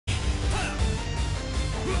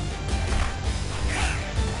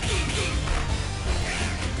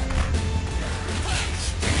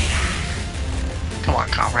on,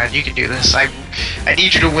 comrade. You can do this. I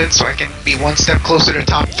need you to win so I can be one step closer to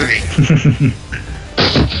top 3.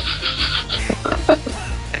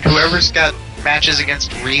 And whoever's got matches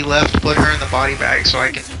against Ree left, put her in the body bag so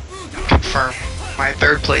I can confirm my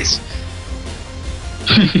 3rd place.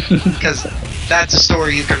 Because that's a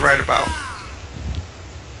story you could write about.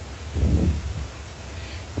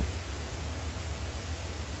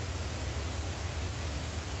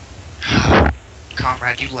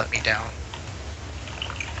 Comrade, you let me down.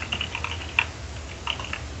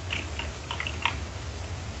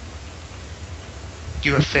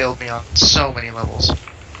 You have failed me on so many levels.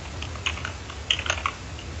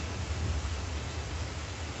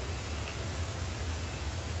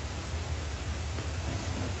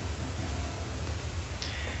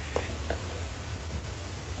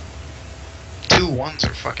 Two ones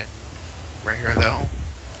are fucking rare though.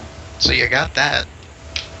 So you got that.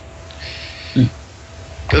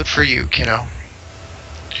 Good for you, kiddo.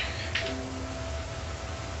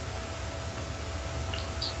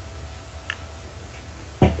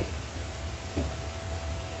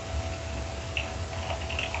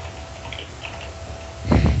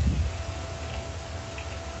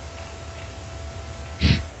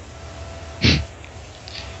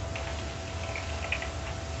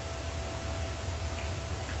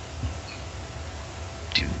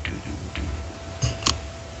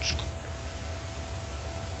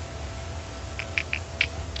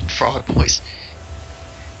 Fraud boys.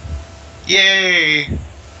 Yay!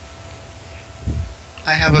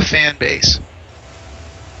 I have a fan base.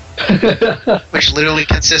 Which literally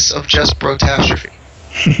consists of just Brotastrophe.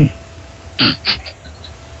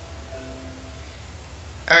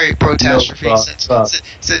 Alright, Brotastrophe, no,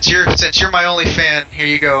 since you're my only fan, here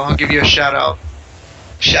you go. I'll give you a shout out.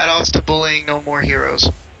 Shout outs to bullying no more heroes.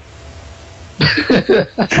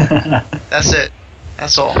 That's it.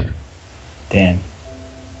 That's all. Damn.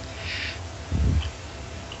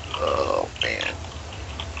 Oh man.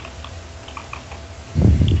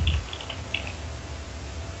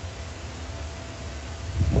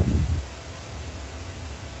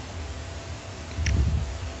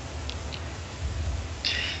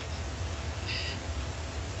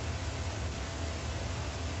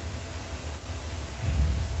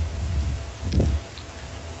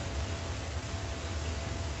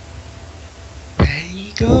 There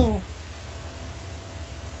you go.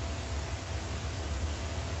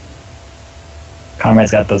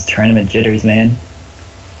 Comrade's got those tournament jitters, man.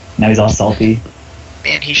 Now he's all salty.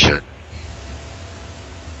 Man, he should.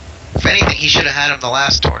 If anything, he should have had him the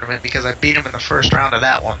last tournament because I beat him in the first round of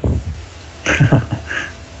that one.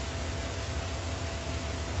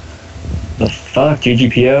 The fuck,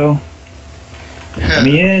 GGPO? Let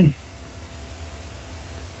me in.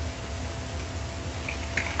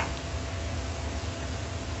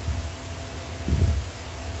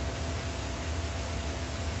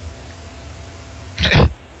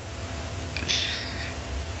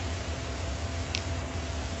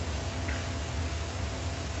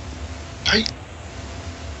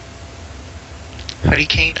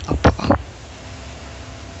 Hurricane up.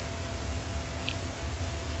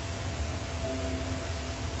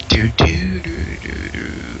 Do do do do do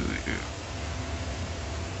do.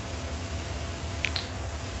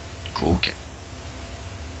 Cool. Okay.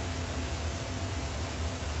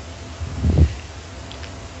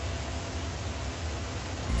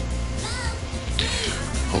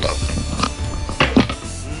 Hold up.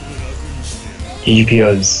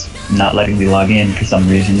 GGPO is not letting me log in for some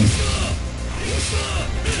reason.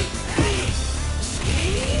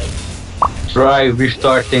 Try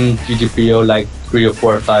restarting GGPO like 3 or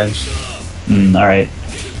 4 times. Alright.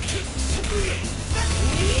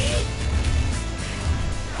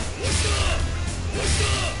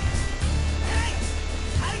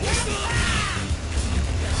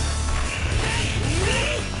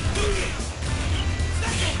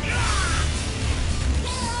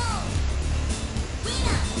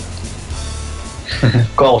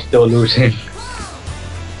 Call still losing.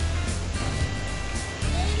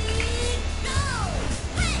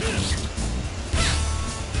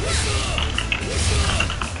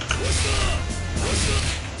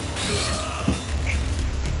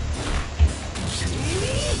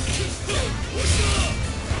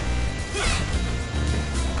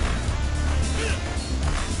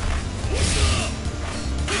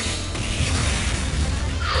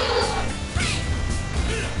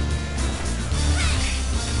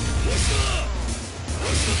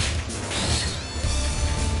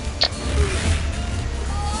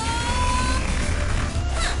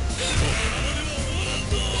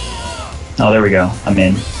 Oh, there we go. I'm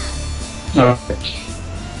in. Okay.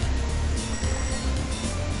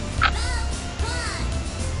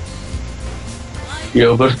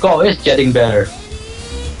 Yo, but Call is getting better.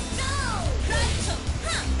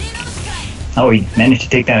 Oh, he managed to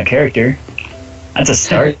take down a character. That's a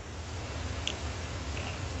start.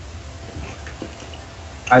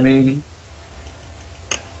 I mean,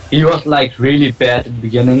 he was like really bad at the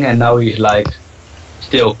beginning, and now he's like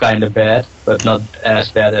still kind of bad, but not as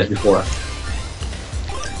bad as before.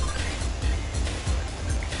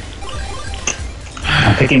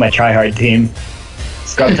 I'm picking my tryhard team.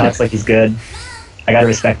 Scrub talks like he's good. I gotta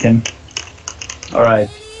respect him. Alright.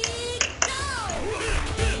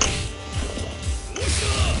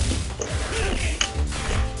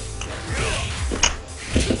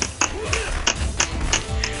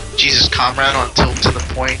 Jesus, Comrade on tilt to the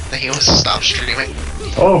point that he wants to stop streaming.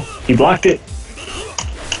 Oh, he blocked it.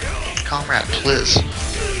 Comrade, please.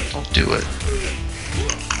 Don't do it.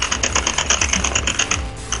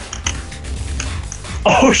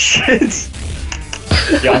 Oh shit!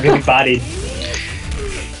 Yo, I'm getting bodied.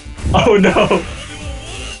 Oh no!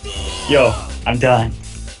 Yo, I'm done.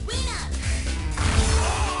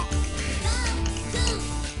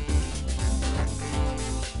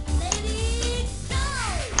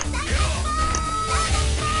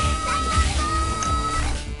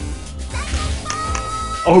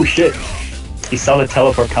 Oh shit! He saw the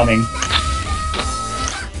teleport coming.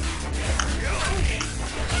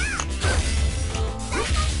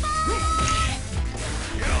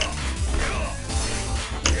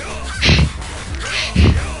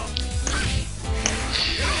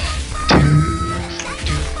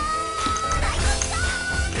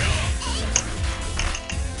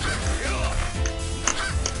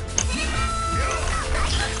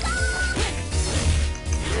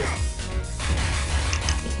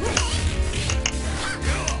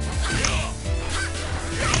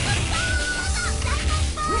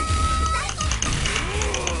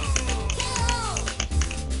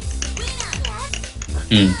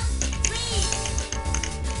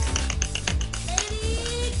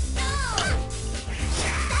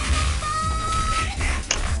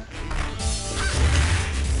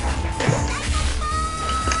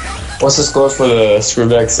 What's the score for the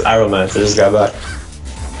ᵛᵉʳᶦᶠᶦᵉᵈ? I just got back.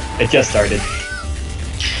 It just started.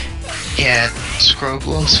 Yeah, Scrub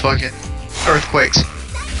loves fucking earthquakes.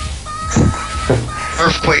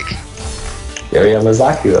 Earthquake. Yo,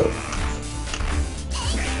 Yamazaki though.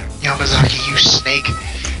 Yamazaki, you snake.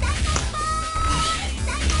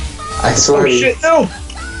 I swear. Oh shit, no!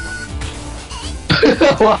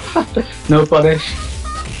 No punish.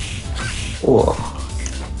 Whoa.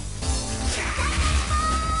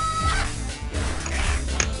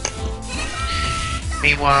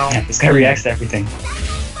 Meanwhile, Yeah, this guy reacts to everything.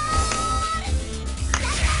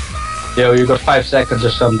 Yo, you got 5 seconds or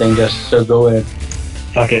something, just so go in.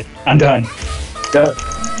 Fuck it, I'm done. Go.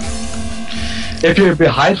 If you're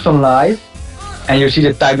behind from live, and you see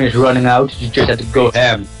the time is running out, you just have to go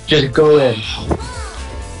ham. Just go in.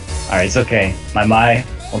 Alright, it's okay. My Mai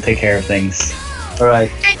will take care of things. Alright.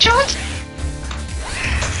 hey, George.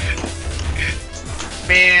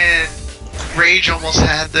 Man, Rage almost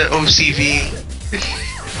had the OCV.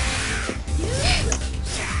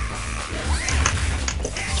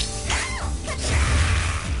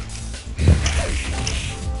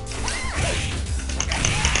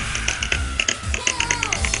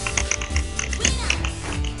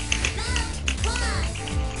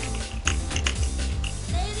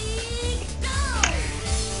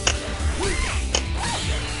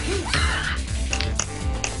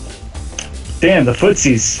 Damn, the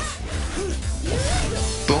footsies.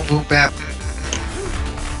 Boom, boom, bap.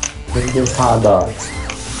 Bring them hot dogs.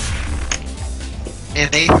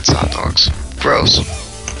 And they eat hot dogs. Gross.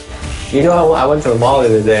 You know, I went to the mall the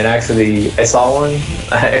other day and actually I saw one.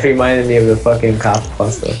 It reminded me of the fucking cop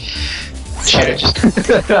pasta. Should've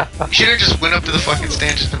just went up to the fucking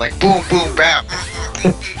stand, just been like, boom, boom, bap.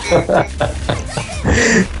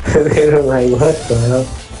 They were like, what the hell?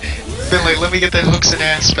 Been like, let me get that hooks and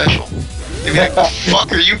ass special. They'd be like, what the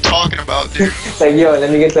fuck are you talking about, dude? It's like, yo, let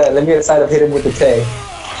me get the side of hit him with the Tay.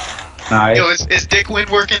 Nice. Yo, is Dick Wind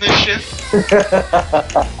working this shift?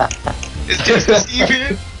 Is Dick Steve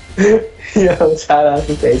here? Yo, shout out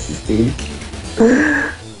to Tasty Steve.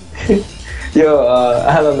 Yo,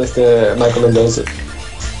 hello, Mr. Michael Mendoza.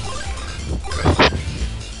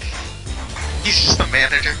 He's just the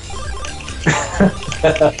manager.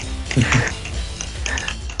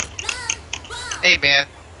 Hey, man.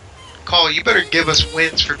 Call, you better give us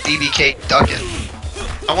wins for BBK ducking.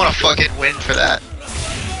 I want a fucking win for that.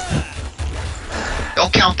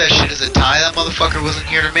 Don't count that shit as a tie. That motherfucker wasn't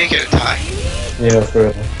here to make it a tie. Yeah, for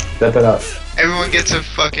real. Step it up. Everyone gets a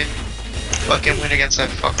fucking win against that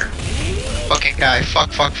fucker. fucking guy. Fuck.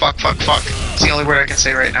 It's the only word I can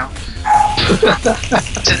say right now.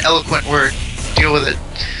 It's an eloquent word. Deal with it.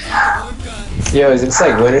 Yo, is this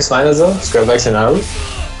like Winners Finals though? Scrub X and Naru?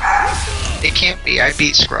 It can't be. I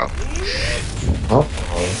beat Scrub. Oh.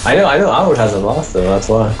 I know Howard hasn't lost though, that's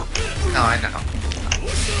why. No, I know.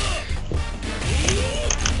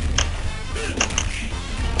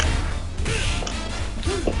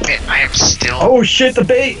 Man, I am still... Oh shit, the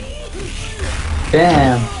bait!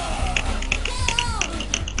 Damn.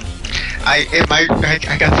 I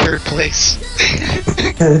got 3rd place.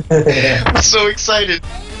 I'm so excited.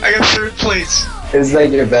 I got 3rd place. It's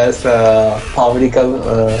like your best poverty cup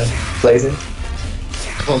placing?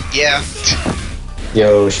 Well, yeah.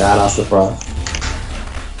 Yo, shout out to Frost.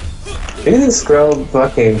 Look at this Scrub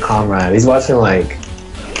fucking comrade. He's watching like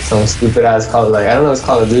some stupid ass Call, like I don't know if it's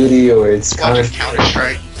Call of Duty or it's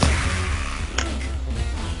Counter-Strike.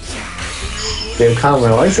 Damn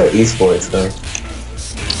comrade, why are you so esports though?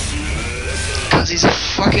 Because he's a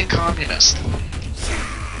fucking communist.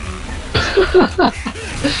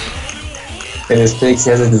 In his pics, he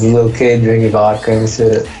has like this little kid drinking vodka and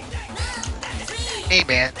shit. Hey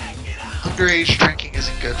man, underage drinking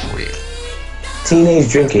isn't good for you. Teenage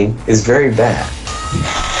drinking is very bad.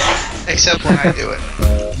 Except when I do it.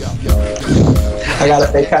 I got a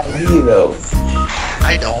fake ID though.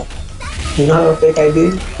 I don't. You don't have a fake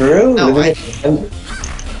ID? For real? No,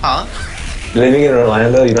 Huh? Living in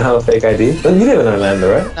Orlando, you don't have a fake ID? You live in Orlando,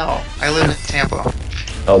 right? No, I live in Tampa.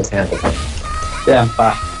 Oh, Tampa. Tampa.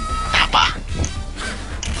 Tampa.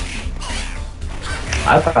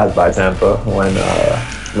 I passed by Tampa when,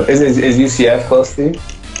 is UCF close to you?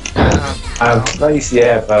 Not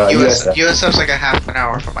UCF, USF. USF's like a half an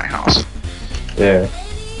hour from my house. Yeah.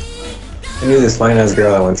 I knew this fine ass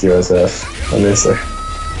girl that went to USF. I miss her.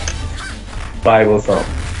 Bible thump.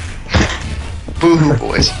 Boo-hoo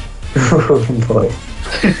boys. Boy.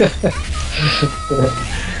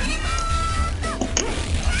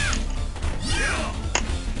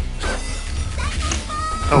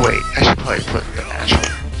 Oh wait, I should probably put the match on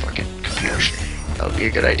fucking computer screen. That would be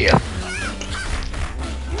a good idea.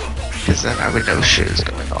 Because then I would know shit is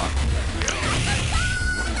going on.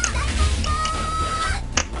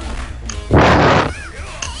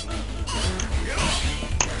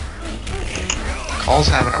 Call's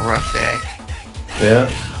having a rough day. Yeah.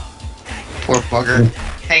 Poor bugger.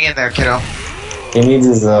 Hang in there, kiddo. He needs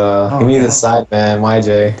his he needs a side man,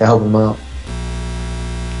 YJ, to help him out.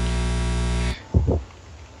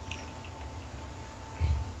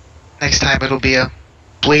 Next time it'll be a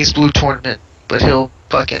Blaze Blue tournament, but he'll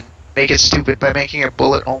fucking make it stupid by making it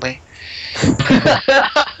bullet only.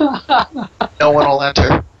 No one will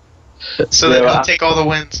enter. So then he'll take all the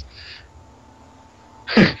wins.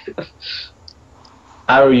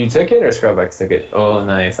 Aru, you took it or Scrubbax took it? Oh,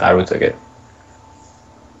 nice. Aru took it.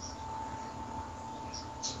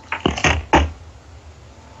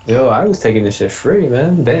 Yo, I was taking this shit free,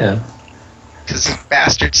 man. Damn. Because this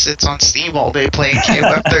bastard sits on Steam all day playing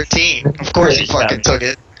KOF13. Of course he fucking took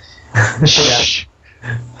it. Shh.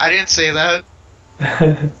 I didn't say that.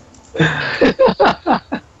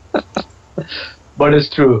 But it's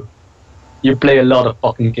true. You play a lot of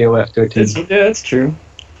fucking KOF13. Yeah, that's true.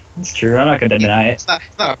 It's true. I'm not gonna deny it. It's not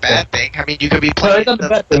a bad thing. I mean, you could be playing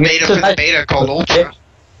the beta for the beta called Ultra.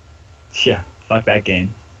 Yeah, fuck that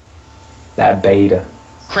game. That beta.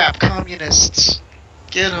 Crap communists.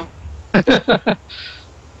 Get them. I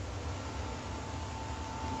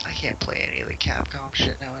can't play any of the Capcom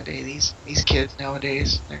shit nowadays. These kids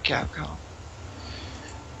nowadays, they're Capcom.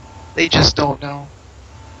 They just don't know.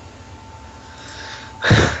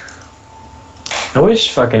 I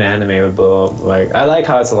wish fucking anime would blow up. Like, I like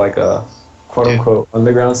how it's like a quote-unquote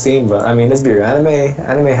underground scene, but I mean, let's be real.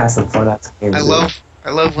 Anime has some fun ass games. I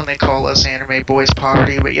love when they call us anime boys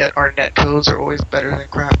poverty, but yet our net codes are always better than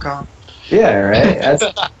Crapcom. Yeah, right? That's...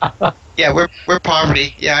 Yeah, we're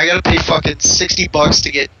poverty. Yeah, I gotta pay fucking $60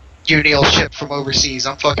 to get Unil shipped from overseas.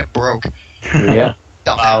 I'm fucking broke. Yeah.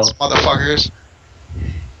 Dumbass motherfuckers.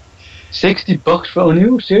 $60 for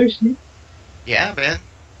new? Seriously? Yeah, man.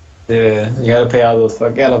 Yeah, you gotta pay all those.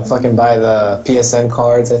 You gotta fucking buy the PSN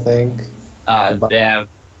cards, I think. Damn. Yeah,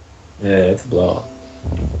 it's a blow.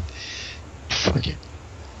 Fuck it.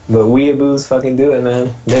 But weeaboos fucking do it,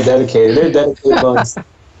 man. They're dedicated. They're dedicated ones.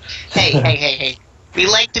 Hey. We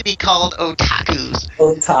like to be called otakus.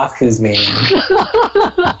 Otakus, man.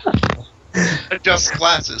 Adjust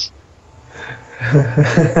glasses.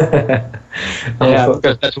 Yeah,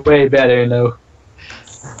 because that's way better, you know.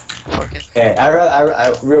 Fucking. Hey,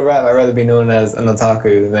 real rap, I'd rather be known as an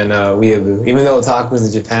otaku than a weeaboo. Even though otakus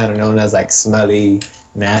in Japan are known as like smelly,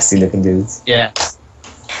 nasty looking dudes. Yeah.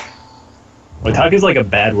 Otaku is like a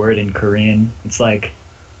bad word in Korean. It's like,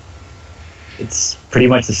 it's pretty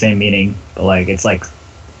much the same meaning, but like it's like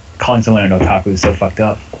calling someone an otaku is so fucked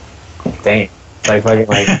up. Dang. Like fucking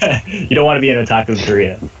like. You don't want to be an otaku in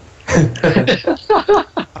Korea. I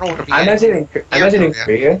don't want to be. I imagine in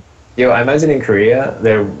Korea. Yo, I imagine in Korea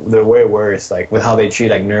they're way worse. Like with how they treat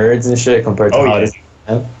like nerds and shit compared to how it is.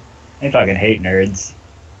 I fucking hate nerds.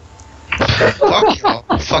 Fuck you all,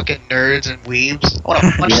 fucking nerds and weebs. I want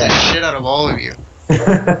to punch the shit out of all of you.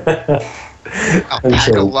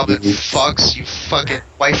 Alpaca loving fucks, you fucking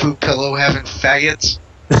waifu pillow having faggots.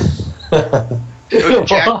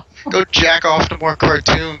 Go jack off to more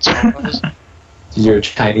cartoons. Your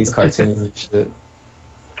Chinese cartoons and shit.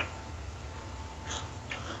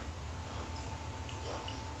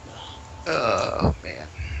 Oh man.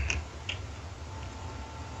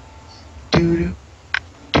 Doo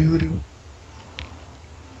doo doo.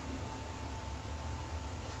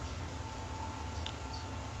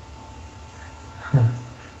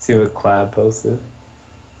 See what Quad posted.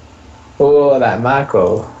 Oh, that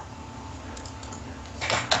Mako.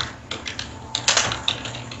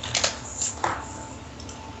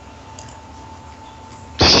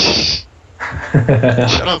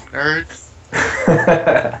 Shut up, nerd.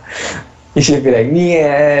 You should be like,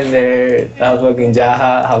 yeah, nerd. That was fucking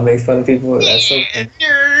Jaha, how it makes fun of people. That's so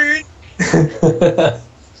nerd.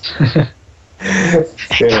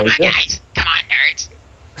 Come on, guys. Come on, nerds.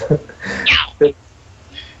 Yo.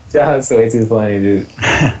 Jaha's way too funny, dude.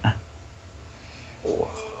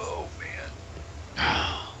 Whoa,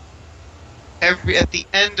 man. At the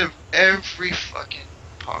end of every fucking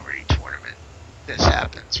poverty tournament, this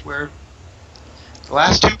happens, where the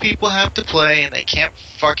last two people have to play and they can't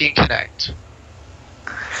fucking connect.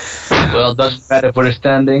 Well, it doesn't matter for the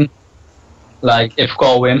standing. Like, if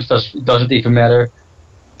Call wins, doesn't even matter.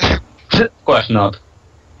 Of course not.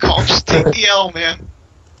 Call, just take the L, man.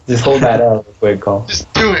 Just hold that up real quick, Call.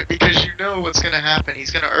 Just do it, because you know what's gonna happen. He's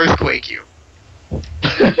gonna earthquake you.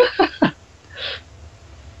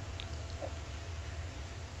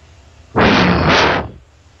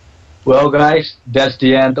 Well, guys, that's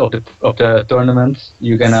the end of the tournament.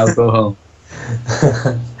 You can now go home.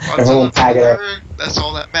 That's all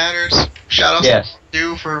that matters. Shout out to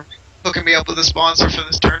Dew for hooking me up with a sponsor for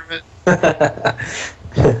this tournament.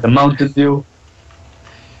 The Mountain Dew.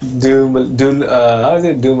 How is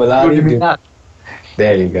it? Illuminati.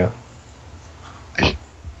 There you go. I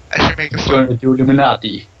should make a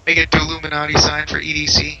Illuminati. Make a Illuminati sign for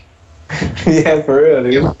EDC. Yeah, for real,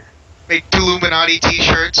 dude. Make Illuminati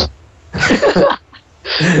t-shirts.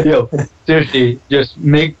 Yo, seriously, just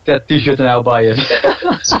make that t-shirt and I'll buy it.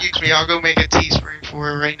 Excuse me, I'll go make a Teespring for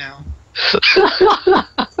it right now.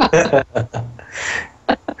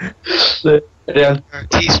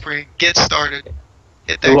 Teespring, get started.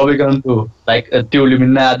 So what are we gonna do? Like a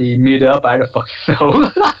Illuminati meetup? I don't fucking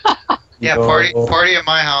know. Yeah, party at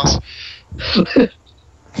my house.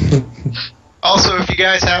 Also, if you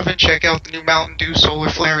guys haven't, check out the new Mountain Dew Solar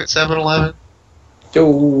Flare at 7-Eleven.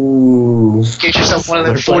 Yo. Get yourself one of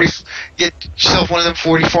them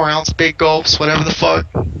 44-ounce big gulps, whatever the fuck,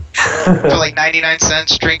 for like 99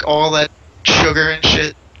 cents. Drink all that sugar and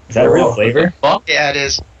shit. Is that a real flavor? Yeah, it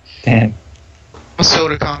is. Damn. I'm a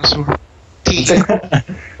soda connoisseur. Tea.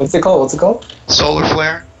 What's it called? Solar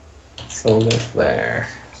Flare. Solar Flare.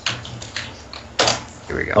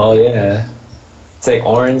 Here we go. Oh yeah. It's like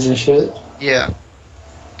orange and shit. Yeah.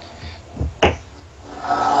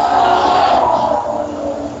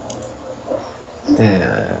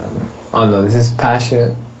 Damn. Oh no, this is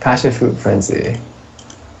Passion Fruit Frenzy.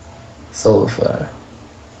 Solar Flare.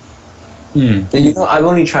 You know, I've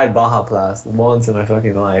only tried Baja Blast once in my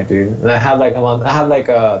fucking life, dude. And I have like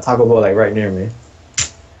a Taco Bell like right near me.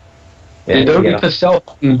 Yeah, they don't even sell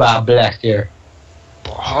Baja Blast here.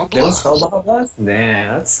 Baja They don't sell Blast? Baja Blast?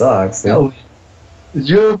 Damn, that sucks. Dude. No, it's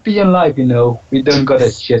European life, you know. We don't got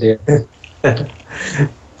that shit here.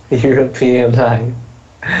 European life.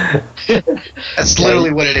 That's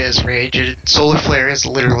literally what it is, Rage. Solar Flare is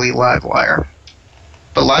literally Livewire.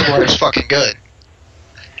 But Livewire is fucking good.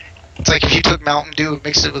 It's like if you took Mountain Dew and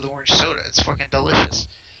mixed it with orange soda. It's fucking delicious.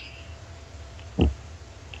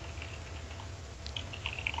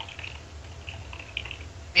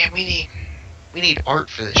 Man, we need art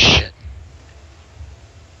for this shit.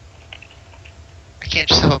 I can't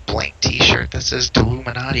just have a blank T-shirt that says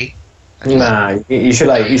Illuminati. Nah, you should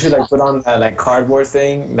put on that like cardboard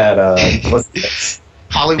thing that what's it?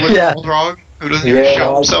 Hollywood Bulldog, who doesn't even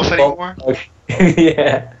show himself anymore.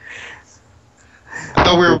 Yeah. I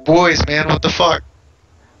thought we were boys, man. What the fuck?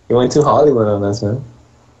 You went too Hollywood on us, man.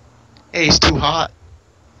 Hey, he's too hot.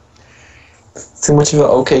 Too much of an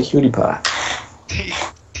okay cutie pie. T.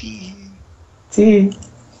 T. T.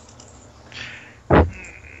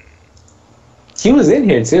 He was in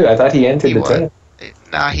here too. I thought he entered He the was. tent.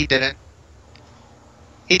 Nah, he didn't.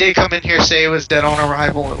 He did come in here, say it was dead on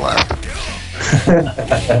arrival, and left.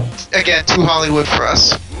 Again, too Hollywood for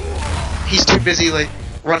us. He's too busy, like,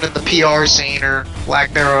 running the PR scene or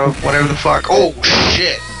lack thereof, whatever the fuck. Oh,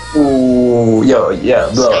 shit. Ooh, yo, yeah,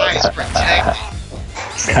 bro. Sky's protected.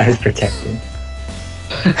 Sky's protected.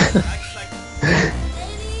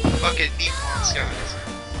 Fucking Nippon skies.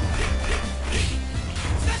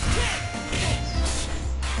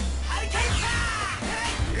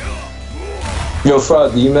 Yo,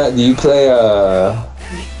 Fraud, do you play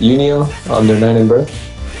Unio on their 9 and birth?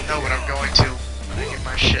 No, but I'm going to when I get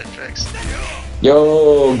my shit fixed.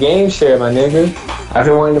 Yo, game share, my nigga. I've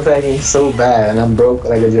been wanting to play that game so bad, and I'm broke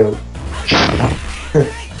like a joke.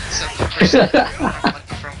 70% of my money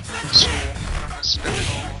from school. I'm gonna spend it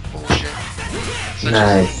all on bullshit. Such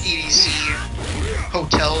Nice. as EDC,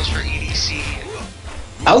 hotels for EDC.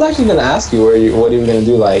 I was actually gonna ask you what you were gonna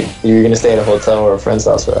do. Like, you were gonna stay at a hotel or a friend's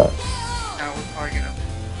house for that? Now we're probably gonna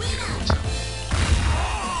get a hotel.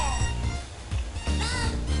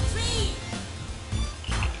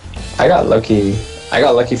 I got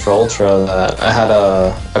lucky for Ultra that I had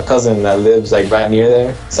a cousin that lives like right near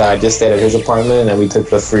there, so I just stayed at his apartment and we took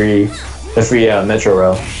the free metro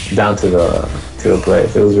rail down to the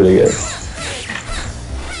place. It was really good.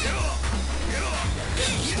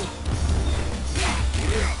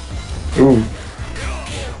 Ooh.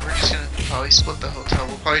 We're just gonna probably split the hotel.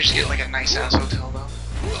 We'll probably just get like a nice ass hotel though.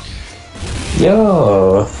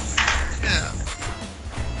 Yo. Yeah.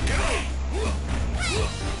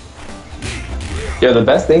 Yo, the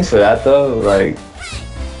best things for that though, like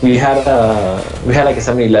we had like a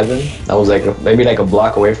 7-Eleven that was like maybe like a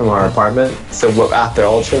block away from our apartment. So after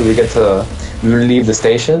Ultra, we would leave the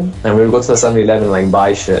station and we would go to the 7-Eleven and like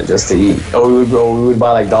buy shit just to eat. Or we would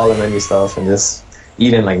buy like dollar menu stuff and just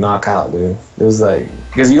eat and like knock out, dude. It was like,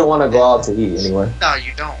 because you don't want to go out to eat anywhere. No,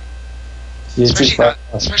 you don't. It's too far.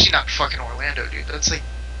 Especially not fucking Orlando, dude. That's like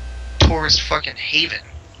tourist fucking haven.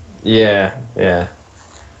 Yeah,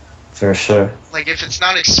 for sure. Like if it's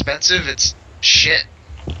not expensive, it's shit.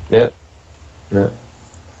 Yep. Oh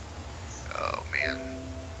man,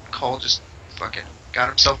 Cole just fucking got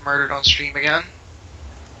himself murdered on stream again.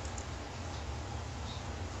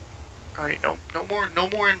 Alright, no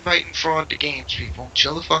more inviting fraud to games, people.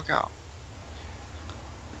 Chill the fuck out.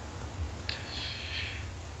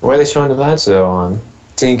 Where are they showing the match though? On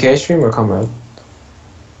TNK stream or Comrade?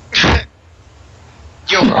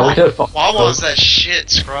 Yo, Oh, Wawa's that shit,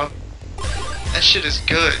 scrub. That shit is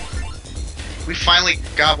good. We finally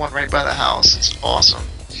got one right by the house. It's awesome.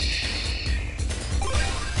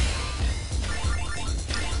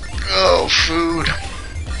 Oh, food.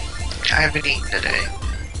 I haven't eaten today.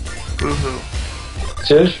 Boo-hoo.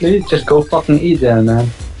 Seriously? Just go fucking eat there,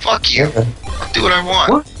 man. Fuck you. I'll do what I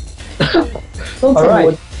want. What?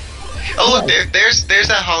 Alright. Oh look, there's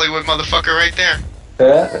that Hollywood motherfucker right there.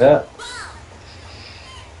 Yeah.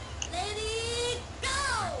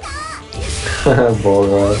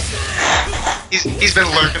 Bull He's been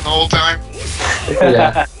lurking the whole time.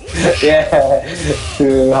 Yeah.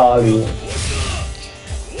 To Hollywood.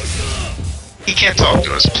 He can't talk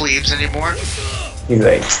to us plebes anymore. He's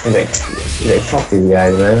like, fuck these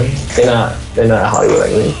guys, man. They're not Hollywood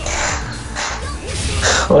like me.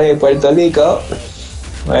 Oye, Puerto Rico.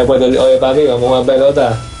 Oye, papi, vamos a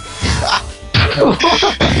pelota.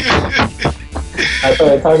 I thought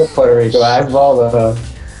I talked to Puerto Rico. I ball though.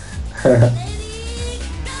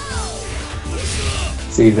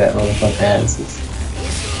 See that motherfucker answers.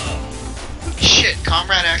 Shit,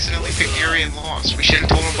 Comrade accidentally picked Yuri and lost. We should have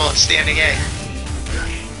told him about standing A.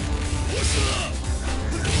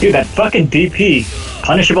 Dude, that fucking DP,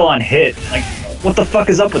 punishable on hit. Like, what the fuck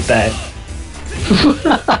is up with that?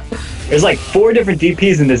 There's like 4 different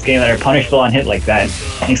DPs in this game that are punishable on hit like that.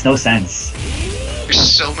 Makes no sense. There's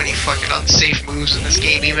so many fucking unsafe moves in this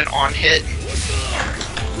game, even on hit.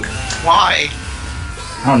 Why?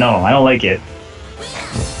 I don't know. I don't like it.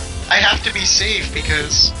 I have to be safe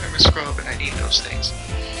because I'm a scrub and I need those things.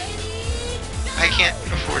 I can't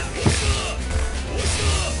afford to be hit.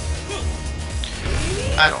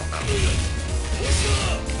 I don't know.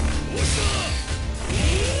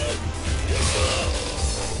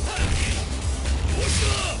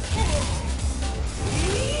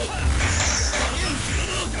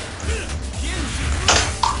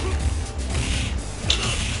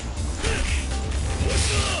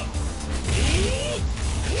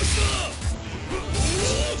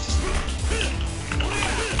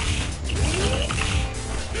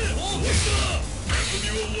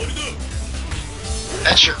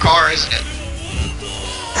 That's your car, isn't it?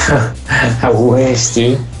 I wish,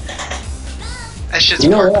 dude. That shit's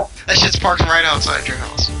You know parked. what? That shit's parked right outside your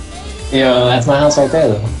house. Yo, that's my house right there,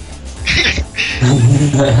 though.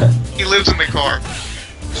 He lives in the car.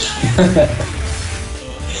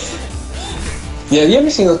 Yeah, have you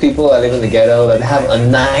ever seen those people that live in the ghetto that have a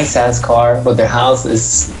nice ass car, but their house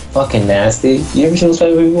is fucking nasty? You ever seen those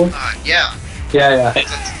type of people? Yeah. Yeah.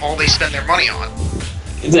 That's all they spend their money on.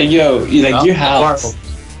 It's like, yo, your house.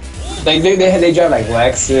 Like they drive like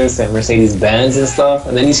Lexus and Mercedes Benz and stuff,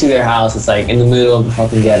 and then you see their house. It's like in the middle of the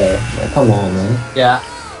fucking ghetto. Like, come on, man. Yeah.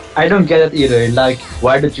 I don't get it either. Like,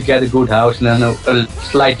 why did you get a good house and then a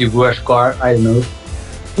slightly worse car? I don't know.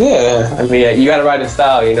 Yeah, I mean, you gotta ride in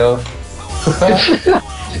style, you know.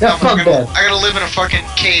 Yeah, fuck that. I gotta live in a fucking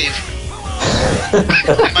cave.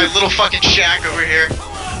 In my little fucking shack over here.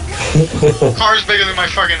 Car's bigger than my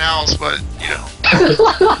fucking house, but, you know.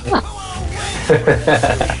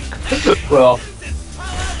 Well.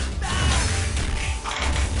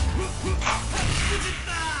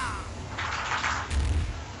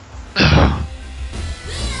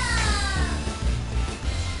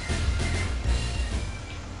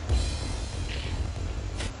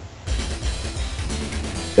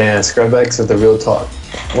 Damn, scrubbags with the real talk.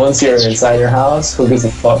 Once you're inside your house, who gives a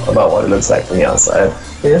fuck about what it looks like from the outside?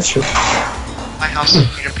 Yeah, that's true. My house is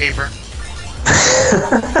made of paper.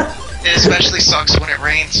 It especially sucks when it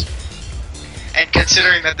rains. And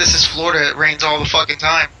considering that this is Florida, it rains all the fucking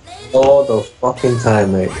time. All the fucking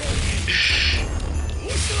time, mate.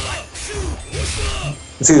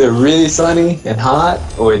 It's either really sunny and hot,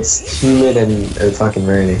 or it's humid and fucking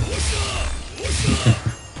rainy.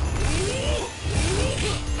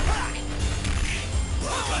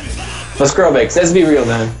 But scrubbags, let's be real,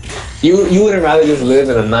 man. You wouldn't rather just live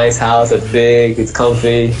in a nice house that's big, it's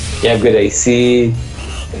comfy, you have good AC,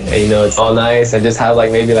 and, you know, it's all nice, and just have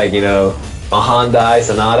like maybe like, you know, a Hyundai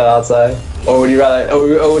Sonata outside, or would you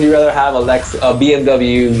rather have a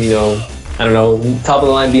BMW, you know, I don't know, top of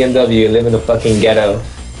the line BMW, and live in the fucking ghetto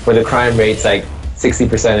where the crime rate's like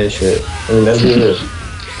 60% and shit? I mean, let's be real.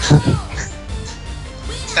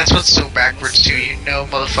 That's what's so backwards too. You know,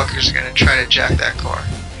 motherfuckers are gonna try to jack that car.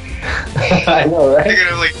 I know, right? They're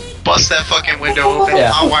gonna like bust that fucking window open,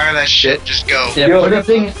 Yeah. I'll wire that shit, just go. Yeah, but the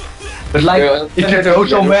thing, but like, if you go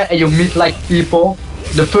somewhere and you meet like people,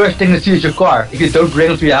 the first thing they see is your car. If you don't bring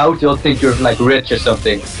them to your house, they'll think you're like rich or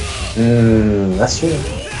something. That's true.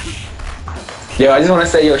 Yo, I just want to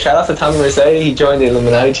say, shout out to Tommy Mercedes. He joined the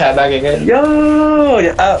Illuminati chat back again.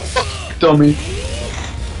 Yo, Tommy.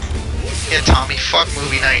 Yeah, Tommy, fuck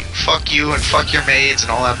movie night. Fuck you and fuck your maids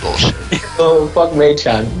and all that bullshit. Oh, fuck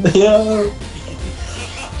May-chan. Yo.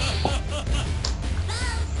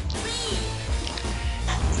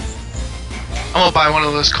 I'm gonna buy one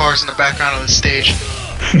of those cars in the background of the stage.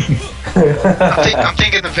 I'm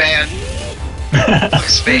thinking the van.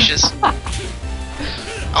 Looks spacious.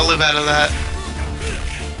 I'll live out of that.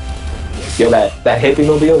 Yo, that hippie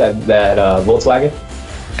mobile, that Volkswagen.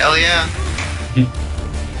 Hell yeah.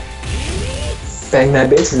 Bang that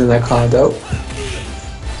bitch is in that car, dope.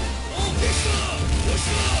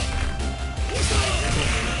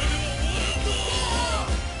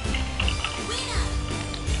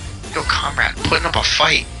 Yo, comrade, putting up a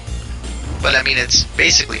fight. But I mean, it's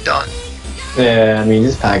basically done. Yeah, I mean,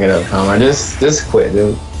 just pack it up, comrade. Just quit,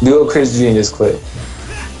 dude. Do a Chris G and just quit.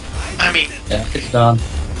 I mean, Yeah, it's done.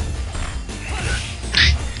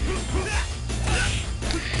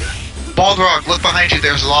 Baldrog, look behind you,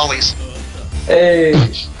 there's lollies. Hey.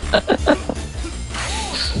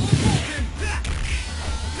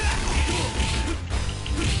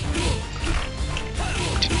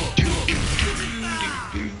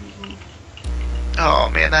 Oh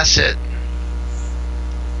man, that's it.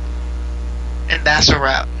 And that's a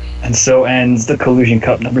wrap. And so ends the Collusion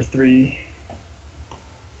Cup number 3.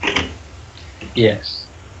 Yes.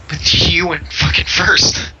 With you in fucking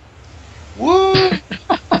first. Woo!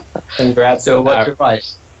 Congrats. So what's your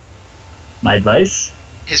price? My advice?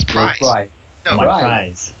 His prize. No, My Right.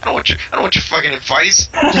 prize. I don't want your fucking advice.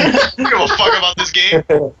 I don't give a fuck about this game.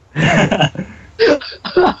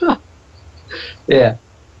 Yeah.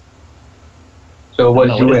 So what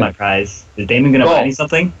No, you what is win? my prize? Is Damon gonna Go. buy me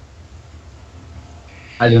something?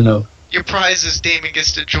 I don't know. Your prize is Damon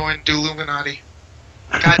gets to join the Illuminati.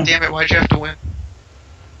 God damn it, why'd you have to win?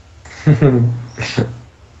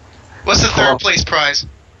 What's the third place prize?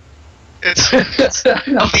 It's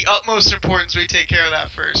of the utmost importance we take care of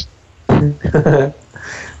that first.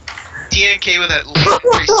 TNK with that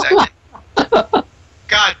legendary second.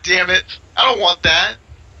 God damn it. I don't want that.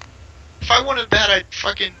 If I wanted that, I'd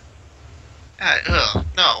fucking...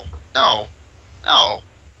 no.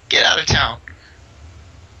 Get out of town.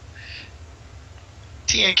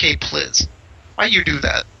 TNK Pliz. Why you do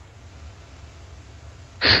that?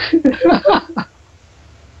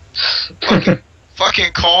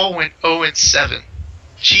 fucking call went 0-7.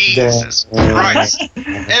 Jesus Christ.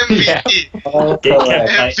 MVP. Get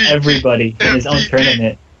kept by everybody in his own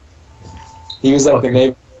tournament. He was like the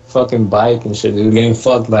neighbor fucking bike and shit, dude, getting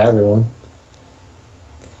fucked by everyone.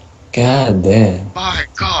 God damn. My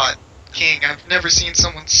God, King, I've never seen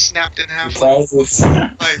someone snapped in half. Prizes.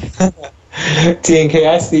 Like, TNK,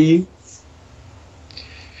 I see you.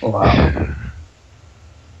 Wow.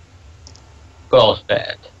 Goal's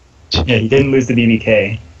bad. Yeah, he didn't lose the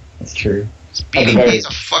BBK. That's true. BDK's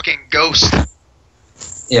a fucking ghost.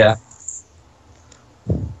 Yeah.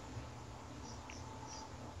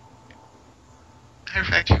 Matter of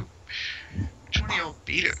fact, which one of y'all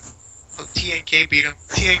beat him? Oh, TNK beat him.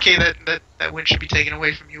 TNK, that win should be taken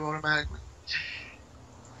away from you automatically.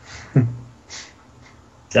 Is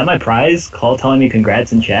that my prize? Call telling me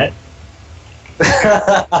congrats in chat?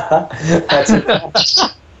 That's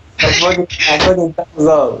I'm fucking thumbs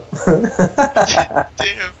up.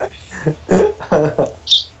 Damn.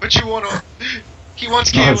 What you want on? He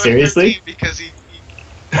wants KOF seriously? because he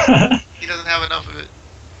doesn't have enough of it.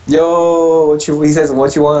 Yo, he says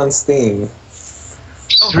what you want on Steam.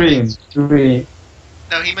 Stream.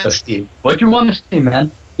 No, he meant Steam. What you want to Steam,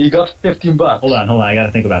 man? You got $15. Hold on, I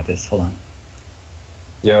gotta think about this. Hold on.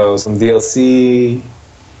 Yo, some DLC.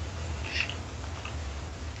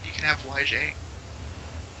 You can have YJ.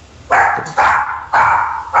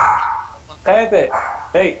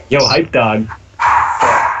 Hey. Yo, hype dog.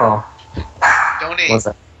 Oh, Donate. what's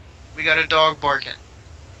that? We got a dog barking.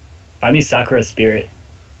 Buy me Sakura Spirit.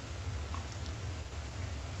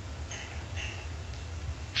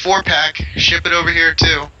 4-pack. Ship it over here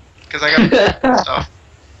too, because I got stuff.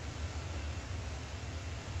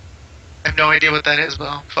 I have no idea what that is, but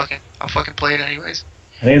I'll fucking play it anyways.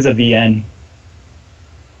 I think it's a VN.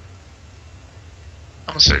 I'm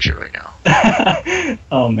gonna search it right now.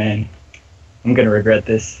 Oh man. I'm gonna regret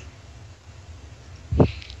this.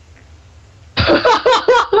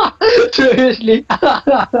 Seriously?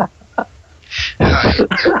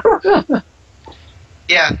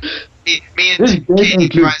 Yeah, me This and game Katie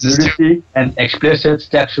includes prizes too. nudity and explicit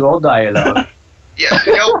sexual dialogue. Yeah,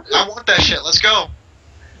 yo, I want that shit. Let's go.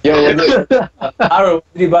 Yo, Aro,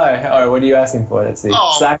 what did you buy? Or what are you asking for? Let's see.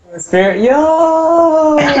 Oh. Sakura Spirit.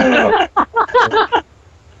 Yo!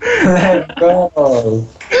 Let's go.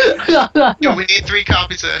 Yo, we need 3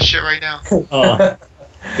 copies of that shit right now. Oh.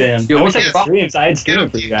 Damn. Yo, I wish I yes. could streams. I had streaming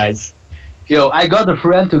up, for you dude. guys. Yo, I got a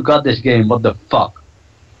friend who got this game. What the fuck?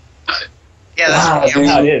 Yeah, that's Wow, what That's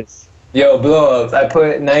how it is. Yo, blow ups. I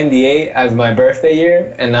put 98 as my birthday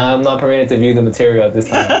year, and now I'm not permitted to view the material at this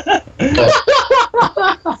time.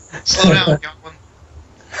 Slow down, young one.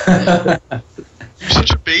 You're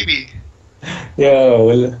such a baby.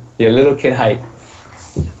 Yo, your little kid hype.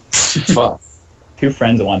 Fuck. 2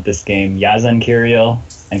 friends want this game. Yazan Kirill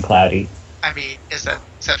and Cloudy. I mean, is that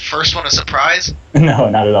first one a surprise? No,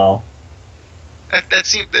 not at all. That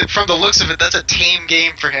seemed, from the looks of it, that's a tame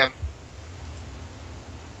game for him.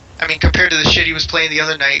 I mean, compared to the shit he was playing the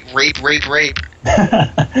other night, rape.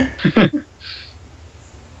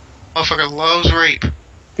 Motherfucker loves rape.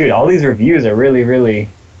 Dude, all these reviews are really,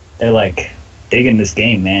 they're like, digging this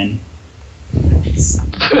game, man. Is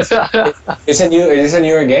this a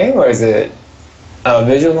newer game, or is it a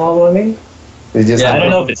visual novel, I mean? It's just I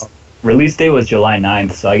don't know if it's... Release date was July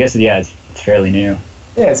 9th, so I guess, yeah, it's fairly new.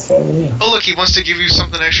 Yeah, it's fairly new. Oh look, he wants to give you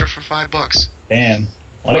something extra for $5. Damn.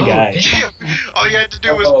 What a guy. All you had to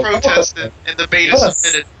do was protest it, and the beta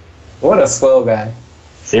submitted. What a swell guy.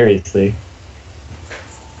 Seriously.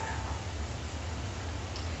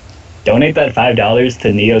 Donate that $5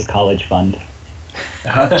 to Neo's college fund.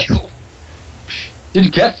 Did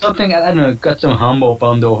you get something? I don't know. Got some Humble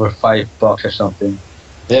bundle for $5 or something.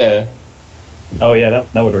 Yeah. Oh yeah,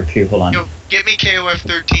 that would work too. Hold on. Yo, get me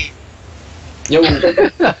KOF13. Yo.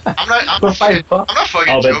 I'm not fucking Oh,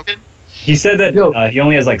 but- joking. He said that he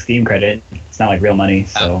only has like Steam credit. It's not like real money,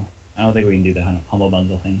 so I don't think we can do the humble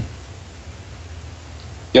bundle thing.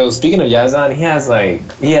 Yo, speaking of Yazan, he has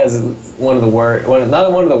one of the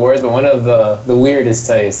weirdest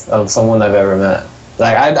tastes of someone I've ever met.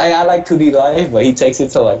 Like I like 2D life, but he takes it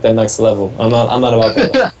to like the next level. I'm not about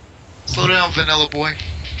that. Slow down, vanilla boy.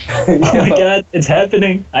 Oh my god, it's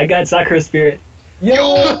happening! I got Sakura Spirit. Yo.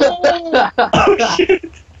 Oh shit!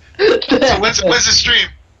 So when's the stream?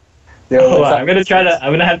 Hold on, I'm gonna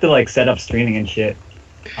have to like set up streaming and shit.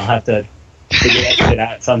 I'll have to figure that shit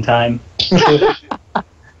out sometime.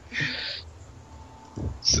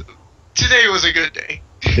 So, today was a good day.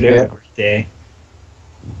 Today's birthday.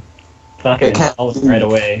 Fucking install them right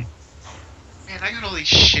away. Man, I got all these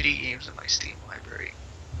shitty games in my Steam library.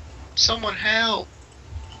 Someone help!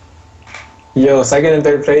 Yo, second and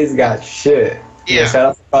third place got shit. Yeah. Shout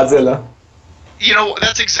out to Godzilla. You know,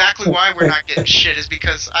 that's exactly why we're not getting shit, is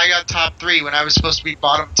because I got top 3 when I was supposed to be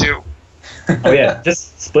bottom 2. Oh yeah,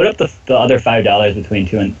 just split up the other $5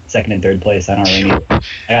 between second and third place. I don't really need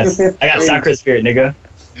it. I got Sakura Spirit, nigga.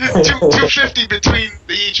 250 between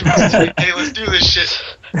each of us. Hey, let's do this shit.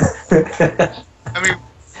 I mean,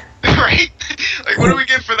 right? Like, what do we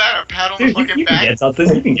get for that? A pat on the fucking you back? can get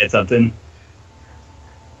something. You can get something.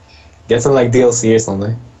 Get some like DLC or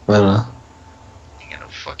something. I don't know. Ain't got no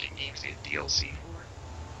fucking games to get DLC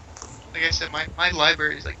for. Like I said, my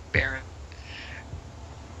library is like barren.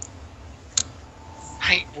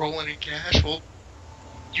 I ain't rolling in cash. Well,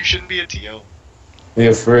 you shouldn't be a TO.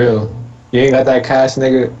 Yeah, for real. You ain't got that cash,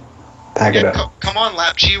 nigga? Pack it up. Come on,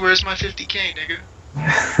 Lap G, where's my 50K, nigga?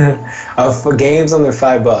 For games under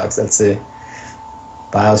 $5, let's see.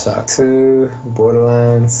 BioShock 2,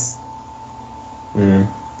 Borderlands.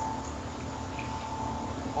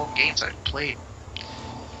 All games I've played.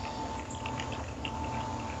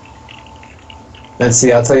 Let's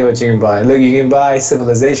see, I'll tell you what you can buy. Look, you can buy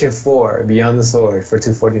Civilization 4 Beyond the Sword for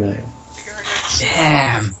 $249.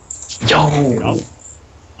 Damn. Yo.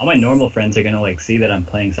 All my normal friends are gonna like see that I'm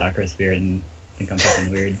playing Sakura Spirit and think I'm fucking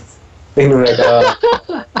weird. They were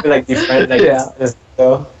like different, like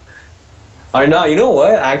so. Or no, you know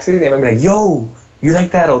what? Actually, they might be like, "Yo, you like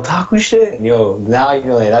that otaku shit?" And yo, now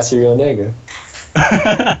you're like, "That's your real nigga."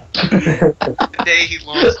 The day he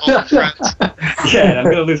lost all his friends. Yeah, I'm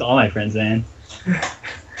gonna lose all my friends, man.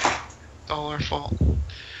 It's all our fault.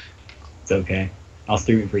 It's okay. I'll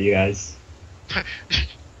stream it for you guys.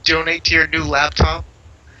 Donate to your new laptop.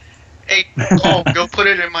 Hey, go put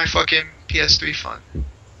it in my fucking PS3 fund.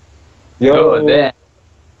 Yo, there.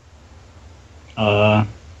 Yeah,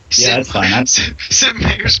 that's fine. Sid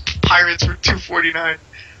Meier's Pirates for $249.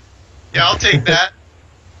 Yeah, I'll take that.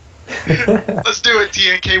 Let's do it,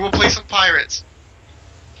 TNK. We'll play some Pirates.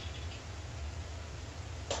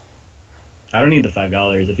 I don't need the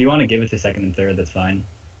 $5. If you want to give it to second and third, that's fine.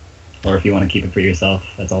 Or if you want to keep it for yourself,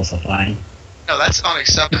 that's also fine. No, that's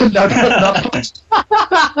unacceptable. Not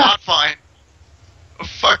fine. The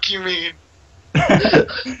fuck you mean?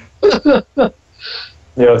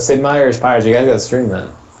 Yo, Sid Meier's Pirates, you guys gotta stream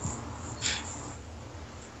that.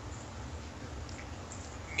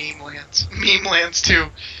 Meme lands too.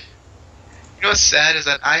 You know what's sad is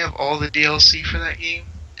that I have all the DLC for that game,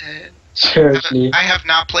 and Seriously. I have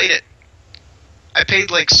not played it. I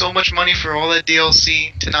paid like so much money for all that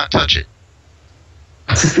DLC to not touch it.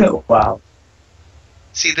 Wow.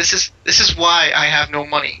 See, this is why I have no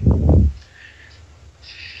money.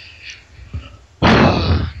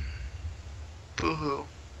 Boo-hoo.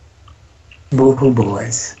 Boo-hoo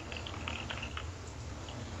boys.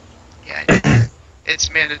 Yeah,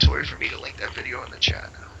 it's mandatory for me to link that video in the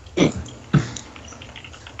chat now.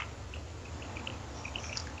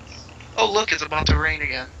 Oh look, it's about to rain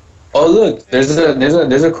again. Oh look, there's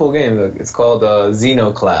a cool game. Look, it's called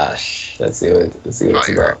Xenoclash. Let's see what it's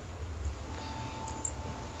about.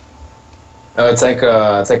 Oh, it's like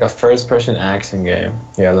a first-person action game.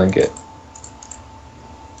 Yeah, link it.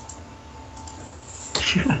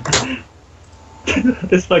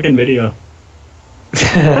 This fucking video.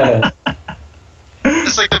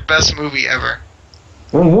 It's like the best movie ever.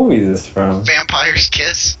 What movie is this from? Vampire's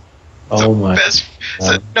Kiss. It's Oh my. Best,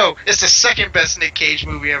 no, it's the second best Nick Cage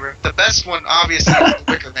movie ever. The best one, obviously, is The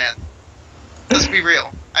Wicker Man. Let's be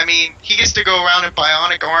real. I mean, he gets to go around and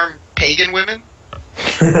bionic arm pagan women.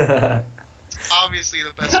 Obviously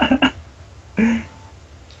the best.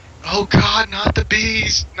 Oh god, not the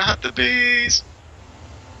bees! Not the bees!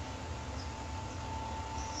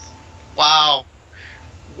 Wow.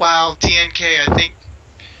 Wow, TNK, I think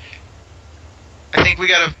we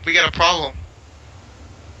got a problem.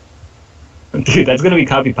 Dude, that's gonna be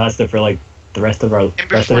copy pasta for like the rest of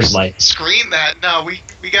his life. Screen that. No, we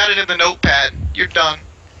got it in the notepad. You're done.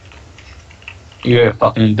 You're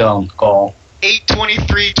fucking dumb. Call.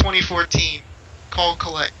 8/23/2014. Call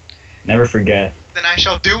collect. Never forget. Then I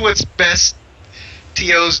shall do what's best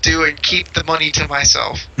TOs do and keep the money to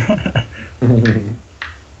myself.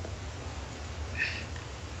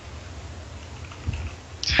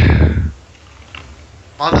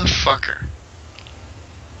 Motherfucker.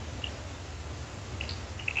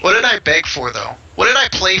 What did I beg for, though? What did I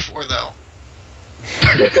play for, though?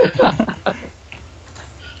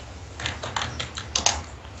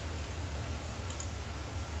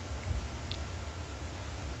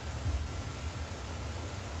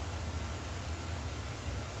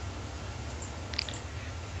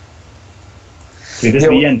 Dude, this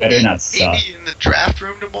VN better not Meet suck. me in the draft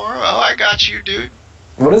room tomorrow. Oh, I got you, dude.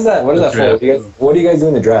 What is that? What is that for? What do you guys do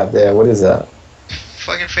in the draft? Yeah, what is that?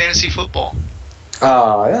 Fucking fantasy football.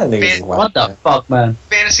 Oh, that nigga's whack. What the fuck, man?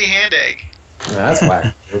 Fantasy hand egg. Nah, that's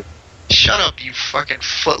whack. Shut up, you fucking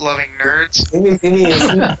foot-loving nerds. Give me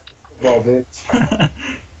football,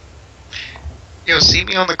 bitch. Yo, see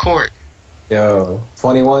me on the court. Yo,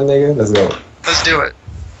 21, nigga. Let's go. Let's do it.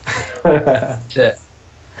 Yeah.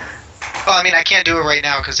 Oh, I mean, I can't do it right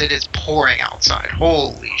now because it is pouring outside.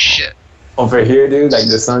 Holy shit. Over here, dude, like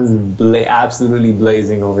the sun's absolutely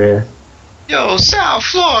blazing over here. Yo, South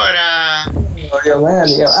Florida. Yo, man,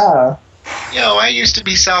 yo, Yo, I used to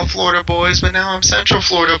be South Florida boys, but now I'm Central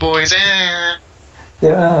Florida boys. yeah.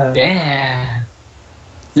 Damn.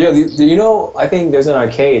 Yo, do you know, I think there's an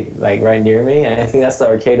arcade, like, right near me, and I think that's the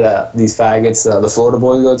arcade that these faggots, the Florida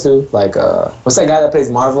boys go to. Like, what's that guy that plays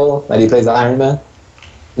Marvel? Like, he plays Iron Man?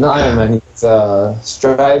 Not Iron Man, he's,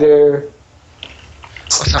 Strider.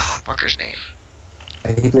 What's that fucker's name?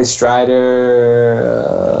 He plays Strider,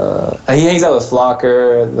 he hangs out with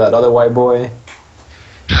Flocker, that other white boy.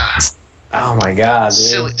 Oh my god,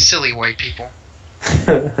 dude. Silly white people.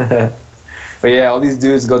 But yeah, all these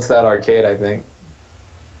dudes go to that arcade, I think.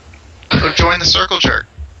 Go join the Circle Jerk.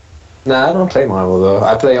 Nah, I don't play Marvel though.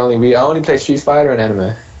 I only play Street Fighter and anime.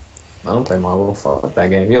 I don't play Marvel. Fuck that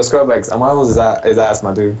game. Yo, Scrubbags, Marvel's is ass,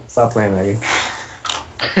 my dude. Stop playing that game.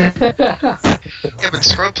 Yeah, but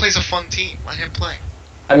Scrub plays a fun team. Let him play.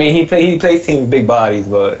 I mean, he plays team big bodies,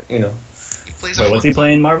 but you know. He plays Wait, what's he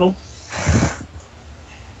playing, Marvel?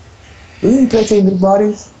 Doesn't he play team big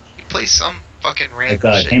bodies? He plays some fucking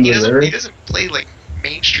random Like, shit. Team He Blizzard? doesn't play like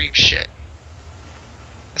mainstream shit.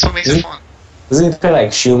 That's what makes it fun. Doesn't he play like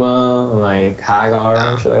Shuma and like Hagar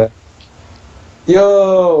and shit like that?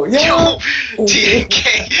 Yo! Yo,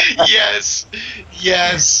 TNK,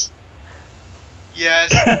 yes.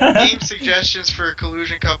 Game suggestions for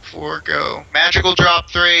Collusion Cup 4, go. Magical Drop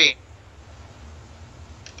 3.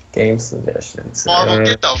 Game suggestions. Marvel,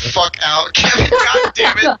 get the fuck out. Kevin, god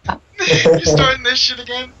damn it. You starting this shit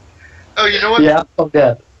again? Oh, you know what? Yeah, fuck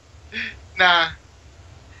that. Nah.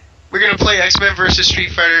 We're gonna play X-Men vs.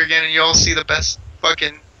 Street Fighter again, and you'll see the best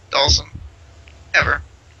fucking awesome ever.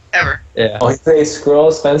 Yeah. Oh, he plays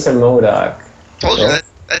Skrull, Spencer, Modok. Told you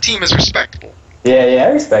that team is respectable. Yeah, I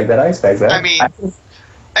respect that. I mean,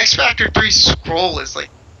 X Factor 3 Scroll is like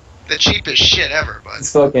the cheapest shit ever, but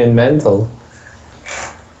it's fucking mental.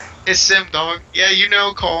 it's Sim, dog. Yeah, you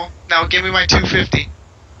know, Cole. Now give me my 250.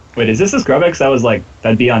 Wait, is this a Scrubx that was like,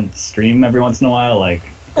 that'd be on stream every once in a while? Like,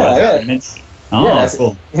 Yeah. tournaments? Oh, Yeah,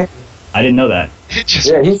 cool. I didn't know that. It just,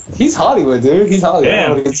 Yeah, he's Hollywood, dude. He's Hollywood.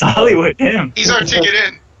 Damn, it's Hollywood, damn. he's our ticket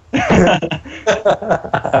in.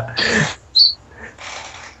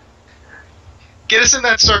 Get us in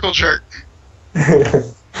that circle jerk. I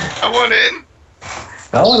want in.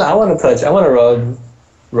 I want to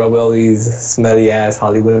rub all these smelly ass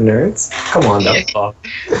Hollywood nerds. Come on, Yeah. dog.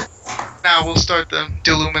 Now we'll start the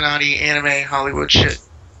Illuminati anime Hollywood shit.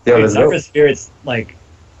 Yo, Dude, let's go. Cypher Spirit's like,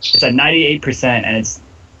 it's at 98% and it's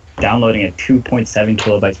downloading at 2.7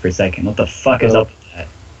 kilobytes per second. What the fuck is up with that?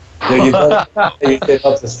 Dude, you get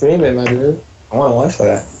up to stream it, my dude. I want to watch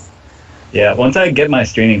that. Yeah, once I get my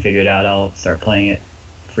streaming figured out, I'll start playing it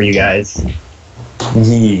for you guys.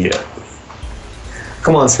 Yeah.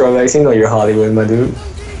 Come on, Scrubbags. You know you're Hollywood, my dude.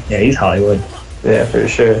 Yeah, he's Hollywood. Yeah, for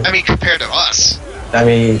sure. I mean, compared to us. I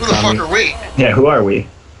mean, Who the fuck are we? Yeah, who are we?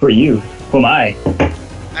 Who are you? Who am I?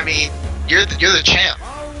 I mean, you're the champ.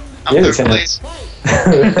 I'm You're the third champ. place.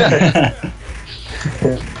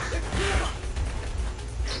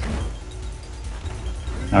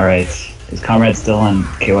 Alright, is Comrade still on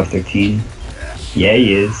KOF13? Yeah,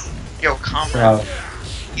 he is. Yo, comrade. Bro.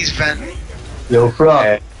 He's venting. Yo, frog.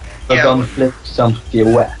 Yeah. So Yeah. don't flip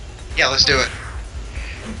something wet. Yeah, let's do it.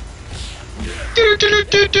 Do do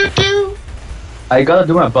do do do. I gotta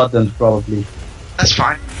do my buttons probably. That's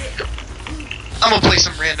fine. I'm gonna play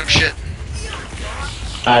some random shit.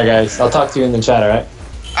 Alright, guys. I'll talk to you in the chat, alright?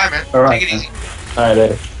 Alright, man. Alright, Take it man. easy. Alright,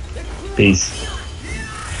 later. Peace.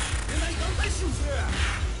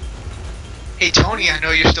 Hey, Tony, I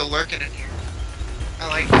know you're still lurking in here. I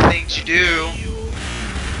like the things you do.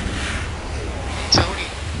 Hey, Tony.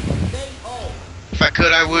 If I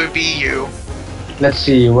could, I would be you. Let's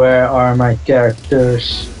see, where are my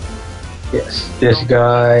characters? Yes, this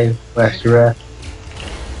guy, where's the rest?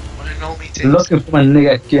 One and only takes. Looking for my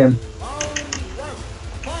nigga Kim.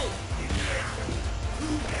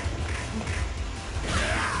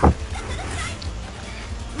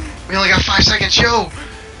 We only got 5 seconds, yo!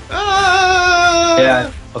 Ah!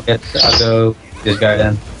 Yeah, okay, I'll go this guy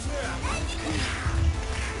then.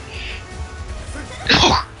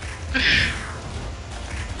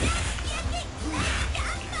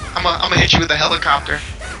 I'm gonna hit you with a helicopter.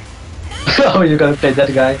 Oh, you're gonna play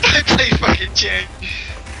that guy? I play fucking Chang.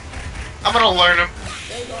 I'm gonna learn him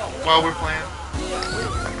while we're playing.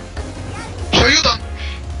 Show you the.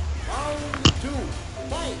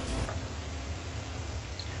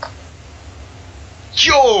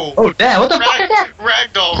 Yo! Oh damn! What the fuck is that?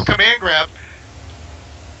 Ragdoll, command grab.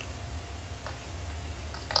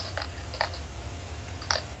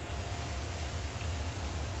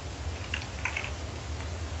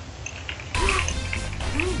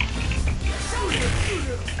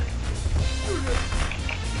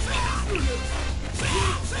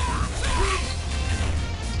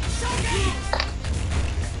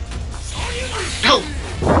 No!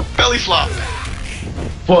 Belly flop.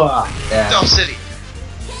 Fuck. Yeah. Delph City.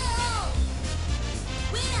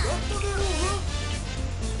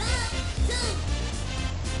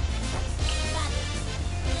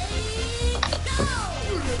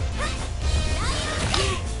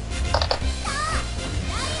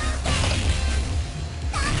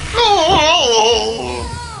 Oh!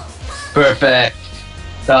 Perfect.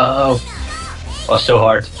 Oh. Oh, so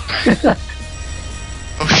hard.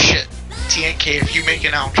 Oh shit. TNK, if you make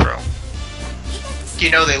an outro, you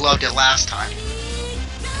know they loved it last time.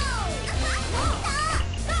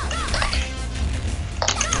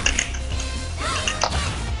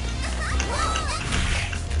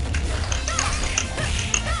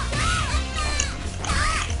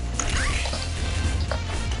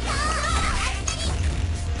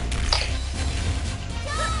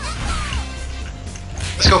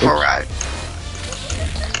 Let's go for a ride.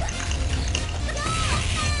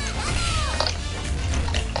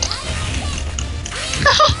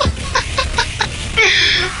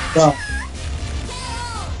 Oh.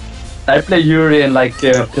 I play Yuri in like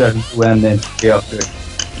KOF2 and then KOF2.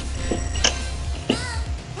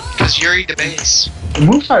 Cause Yuri the base. The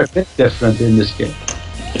moves are a bit different in this game.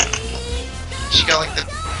 She got like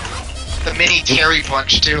the mini Terry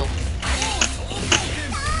punch too.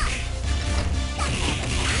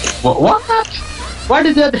 What? Why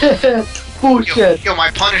did that hit? Bullshit. Yo,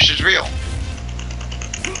 my punish is real.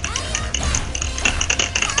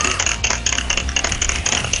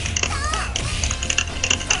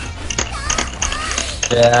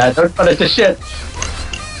 Yeah, don't punish the shit.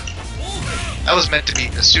 That was meant to be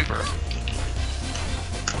the super.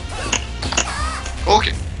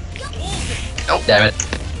 Okay. Nope. Damn it.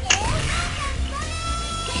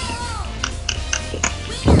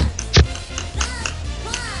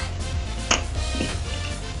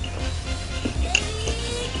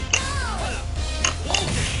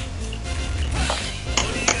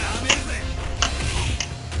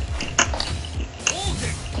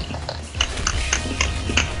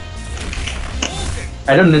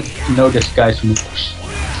 I don't know this guy's moves.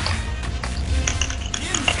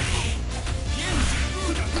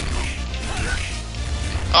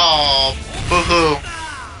 Oh, boo-hoo.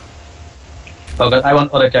 Oh god, I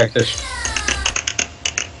want other characters.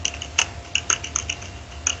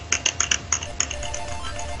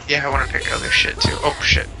 Yeah, I want to pick other shit too. Oh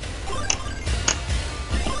shit.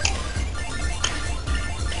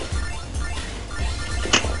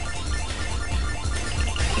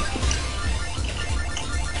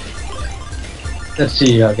 Let's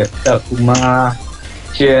see, I'll get Takuma,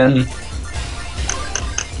 Chin,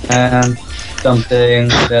 and something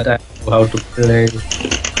that I know how to play.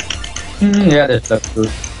 Yeah, that looks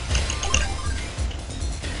good.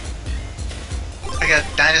 I got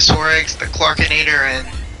Dinosaur Eggs, the Clarkinator, and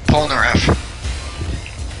Polnareff.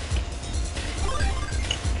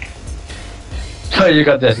 Oh, you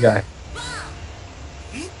got this guy.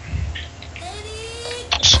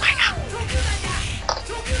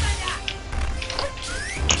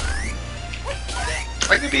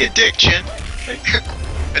 I could be addiction.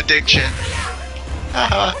 Addiction.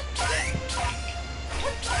 Haha.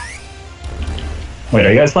 Wait,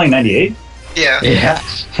 are you guys playing 98? Yeah. Yeah.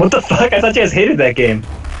 What the fuck? I thought you guys hated that game.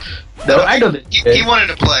 No, I don't. He wanted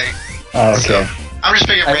to play. Oh, okay. So, I'm just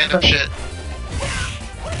picking random shit.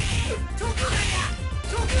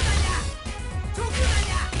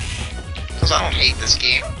 Because I don't hate this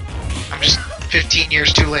game. I'm just 15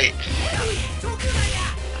 years too late.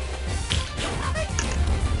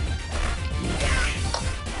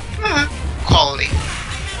 Quality.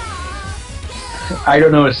 I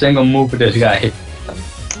don't know a single move with this guy.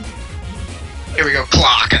 Here we go,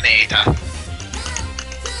 Clarkinator.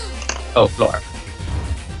 Oh, floor.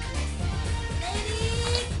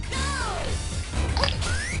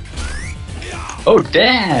 Oh,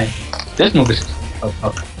 damn! This move is. Oh,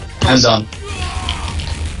 okay. I'm done.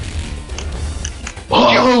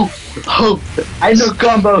 Oh! Oh! I do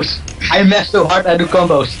combos! I mess so hard, I do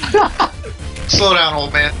combos. Slow down,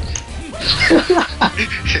 old man.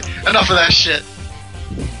 Enough of that shit.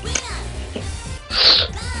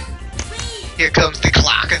 Here comes the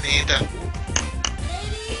clock-a-nator.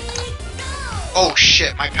 Oh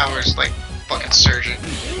shit, my power is like fucking surging.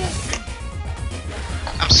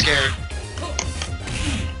 I'm scared.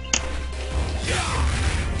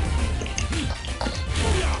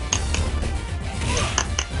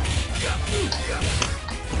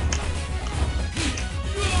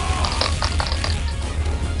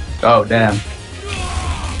 Oh damn.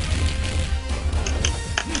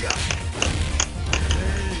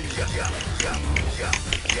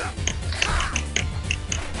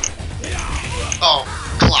 Oh,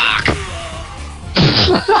 clock.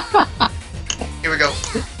 Here we go.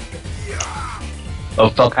 Oh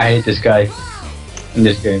fuck, I hate this guy in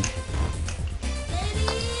this game.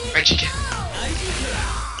 Right, chicken.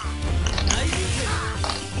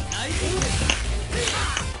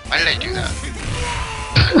 Why did I do that?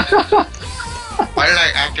 Why did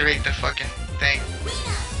I activate the fucking thing?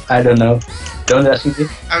 I don't know. Don't ask me.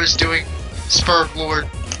 I was doing Spur of Lord.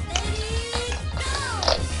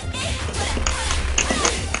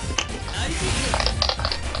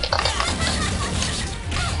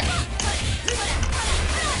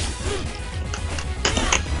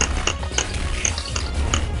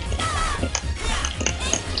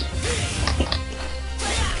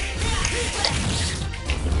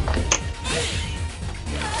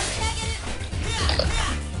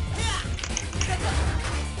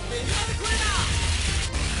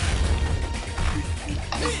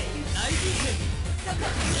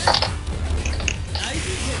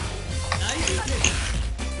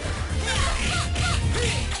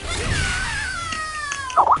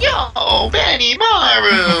 Yo, Benny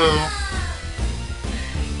Maru!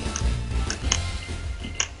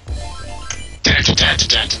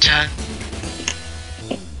 Dun-dun-dun-dun-dun-dun.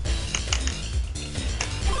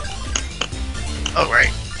 Oh, right.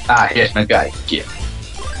 Ah, here's my guy. Yeah.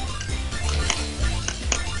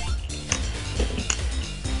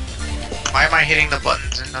 Why am I hitting the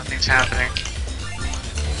buttons and nothing's happening?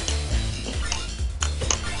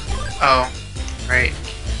 Oh, right.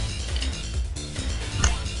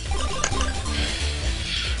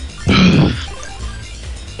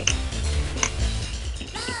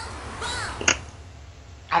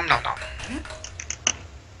 No.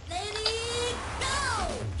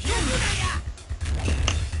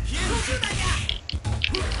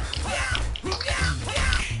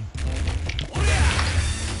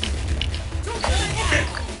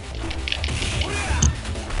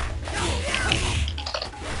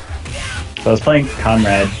 So I was playing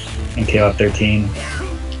Comrade in KOF13,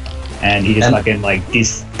 and he just fucking like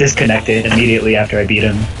disconnected immediately after I beat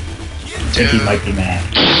him. I think he might be mad.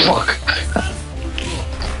 Fuck.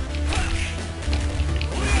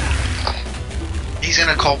 He's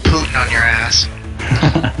gonna call Putin on your ass.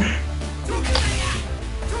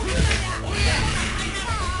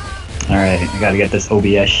 Alright, I gotta get this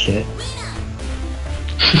OBS shit.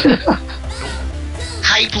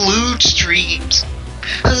 Hype lewd streams.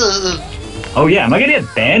 Oh yeah, am I gonna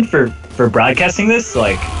get banned for broadcasting this?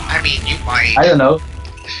 Like, I mean, you might. I don't know.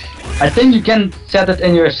 I think you can set it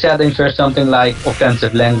in your settings or something like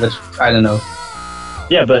offensive language. I don't know.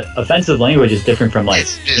 yeah, but offensive language is different from like,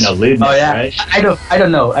 It's just- lewdness, Oh yeah. right? I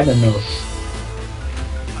don't know. I don't know.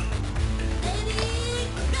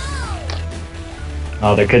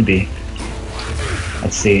 Oh, there could be.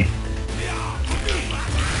 Let's see.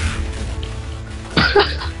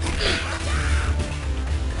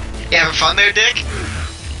 You having fun there, Dick?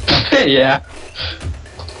 Yeah.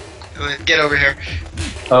 Get over here.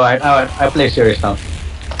 Oh, I play serious now.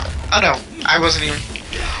 Oh no, I wasn't even.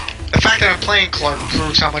 The fact that I'm playing Clark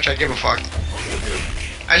proves how much I give a fuck.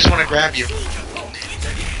 I just want to grab you.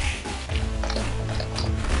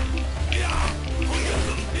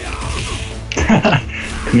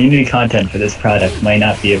 Community content for this product might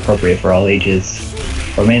not be appropriate for all ages,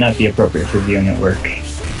 or may not be appropriate for viewing at work.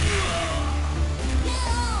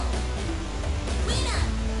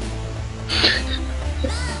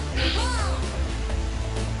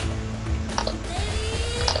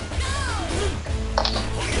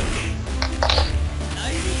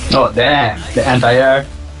 Oh damn, the anti-air.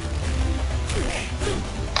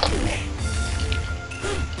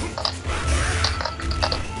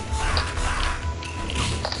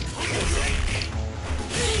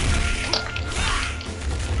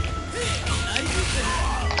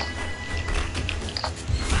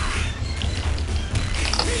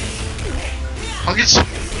 I'll get some.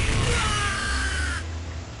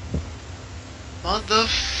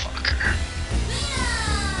 Motherfucker.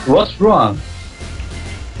 What's wrong?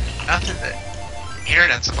 Nothing. The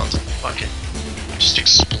internet's about to fucking just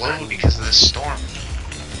explode because of this storm.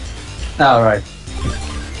 Alright.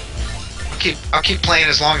 I'll keep playing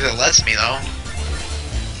as long as it lets me, though.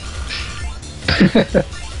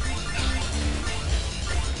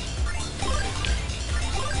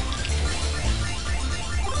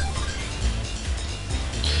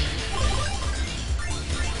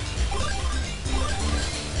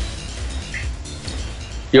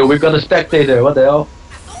 Yo, we got a spectator, what the hell?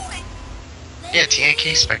 Yeah,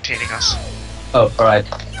 TNK spectating us. Oh, alright.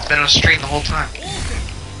 Been on stream the whole time.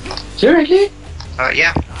 Seriously?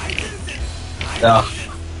 Yeah. Yeah.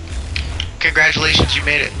 Congratulations, you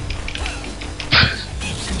made it.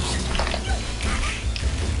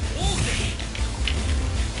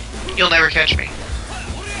 You'll never catch me.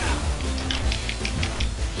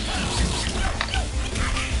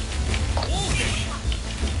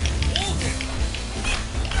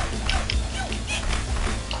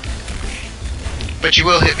 But you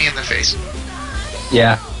will hit me in the face.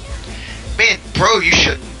 Yeah. Man, bro, you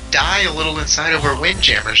should die a little inside over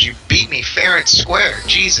Windjammers. You beat me fair and square.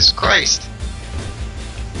 Jesus Christ.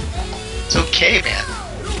 It's okay, man.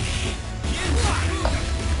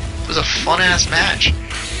 It was a fun-ass match.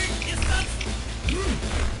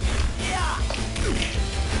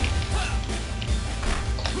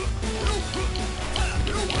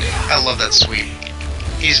 I love that sweep.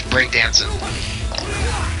 He's breakdancing.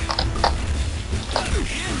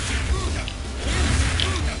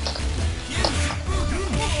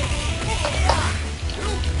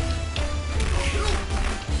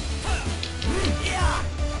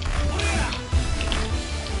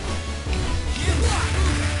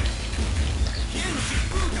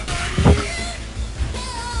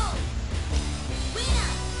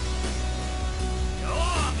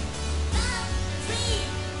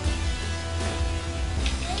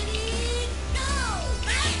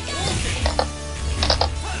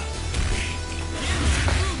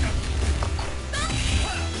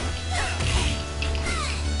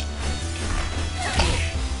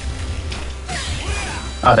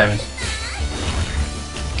 Oh, damn it.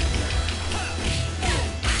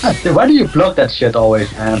 Why do you block that shit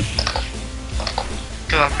always, man?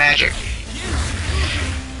 Cause I'm magic.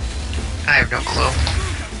 I have no clue.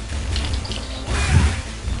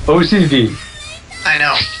 OCV. I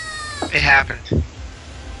know. It happened.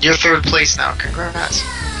 You're third place now. Congrats.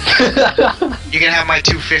 You can have my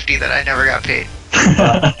 250 that I never got paid.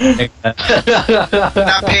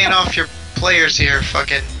 Not paying off your players here,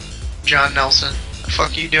 fucking John Nelson. The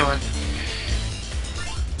fuck you doing?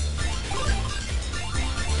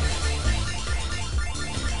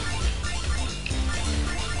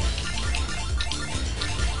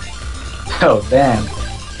 Oh, damn.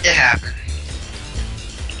 It happened.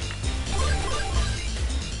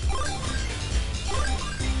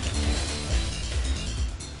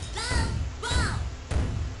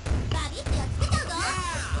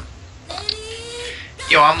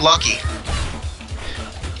 Yo, I'm lucky.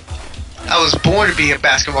 I was born to be a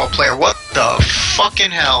basketball player. What the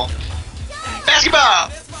fucking hell? Basketball!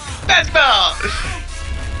 Basketball!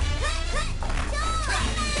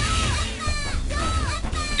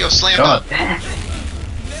 Yo, slam dunk.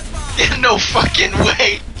 No fucking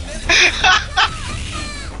way.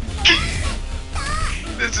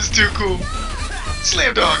 This is too cool.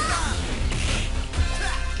 Slam dunk.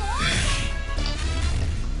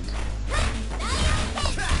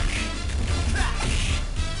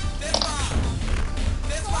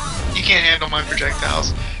 You can't handle my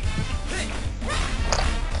projectiles.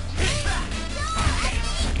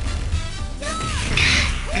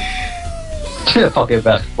 Fucking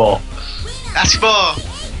basketball. Basketball!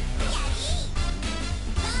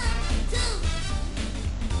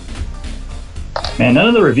 Man, none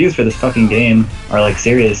of the reviews for this fucking game are like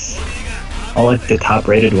serious. All like the top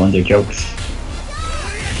rated ones are jokes.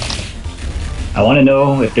 I want to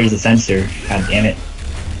know if there's a censor. God damn it.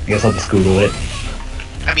 I guess I'll just Google it.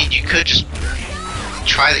 I mean, you could just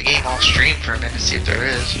try the game off stream for a minute, see if there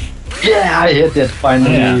is. Yeah, I hit it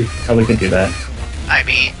finally. Yeah, probably could do that. I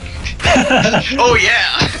mean... oh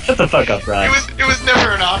yeah! Shut the fuck up, Ryan. It was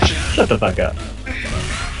never an option. Shut the fuck up.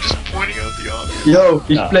 Just pointing out the obvious. Yo,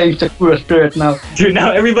 he's playing Sakura Spirit now. Dude,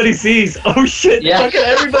 now everybody sees. Oh shit! Yeah. Fucking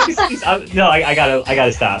everybody sees. No, I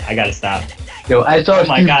gotta stop. I gotta stop. Yo, I saw. Oh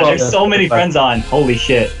my god, there's so many friends on. Holy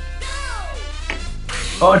shit.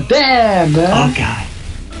 Oh damn, man. Oh god.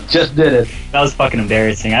 Just did it. That was fucking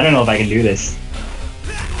embarrassing. I don't know if I can do this.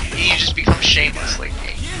 You just become shameless like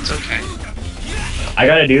me. It's okay. I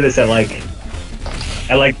gotta do this at like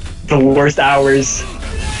the worst hours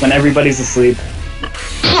when everybody's asleep.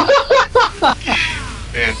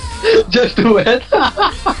 Man. Just do it.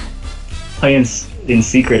 Playing, in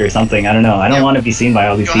secret or something. I don't know. I don't want to be seen by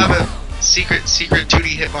all these You'll people. have a secret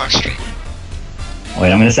 2D hitbox stream.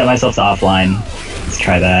 Wait, I'm gonna set myself to offline. Let's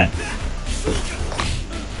try that.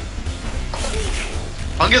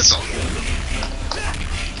 I'll get some.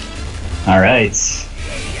 Alright.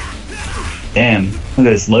 Damn, look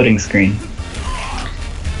at this loading screen.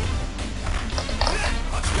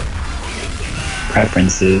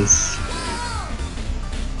 Preferences.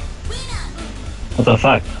 What the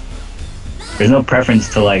fuck? There's no preference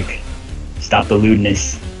to, like, stop the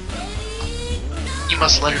lewdness. You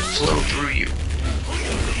must let it flow through you.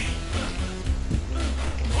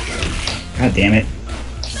 God damn it.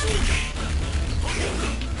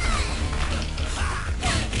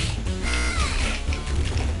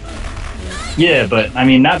 Yeah, but I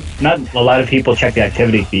mean, not a lot of people check the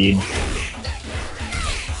activity feed.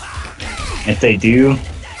 If they do,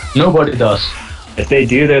 Nobody does. if they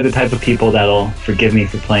do, they're the type of people that'll forgive me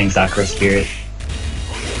for playing Sakura Spirit.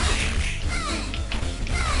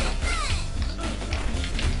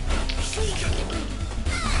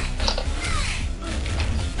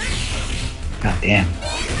 God damn.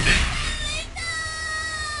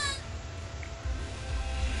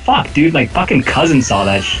 Fuck, dude, my fucking cousin saw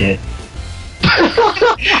that shit.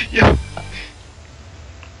 Yeah.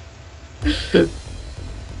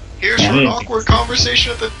 Here's Yeah, for an I awkward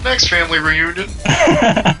conversation at the next family reunion.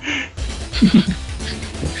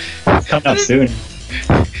 It's coming up soon.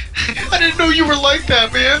 I didn't know you were like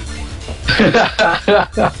that, man.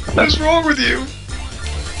 What is wrong with you?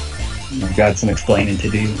 I've got some explaining to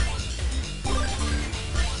do.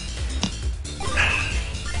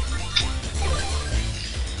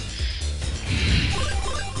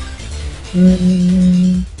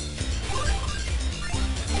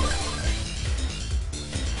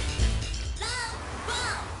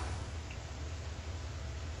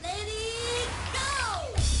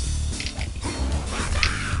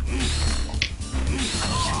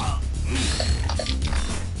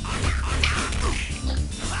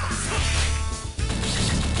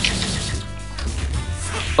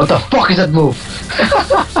 What the fuck is that move?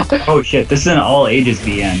 Oh shit, this is an all ages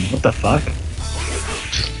VN. What the fuck?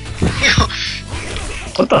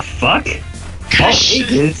 What the fuck? All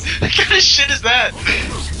ages? What kind of shit is that?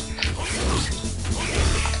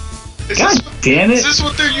 Is God this, damn it! is this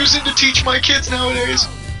what they're using to teach my kids nowadays?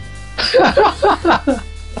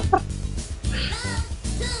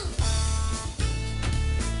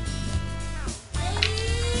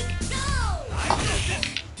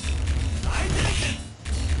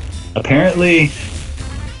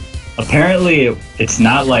 Apparently, it's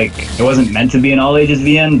not like it wasn't meant to be an all ages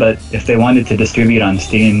VN, but if they wanted to distribute on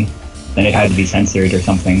Steam, then it had to be censored or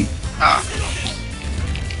something. Ah.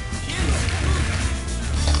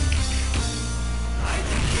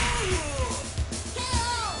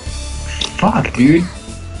 Fuck, dude.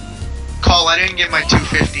 Call, I didn't get my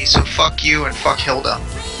 250, so fuck you and fuck Hilda.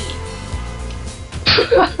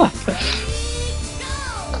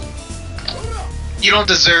 You don't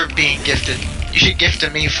deserve being gifted. You should gift to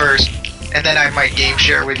me first, and then I might game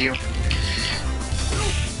share with you.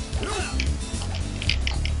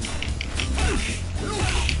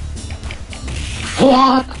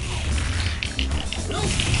 What?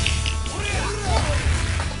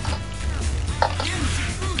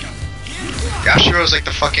 Yashiro's like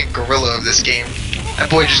the fucking gorilla of this game. That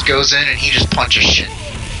boy just goes in and he just punches shit.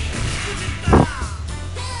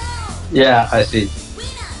 Yeah, I see.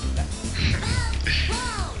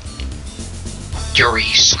 Yuri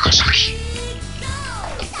Sakazaki.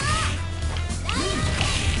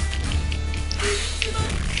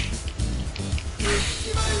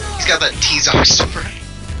 He's got that T-Zar super.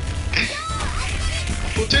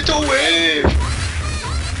 Potato wave!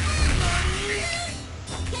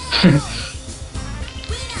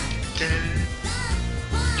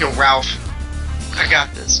 Yo, Ralph. I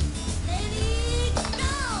got this.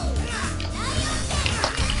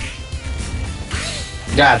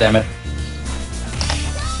 God damn it.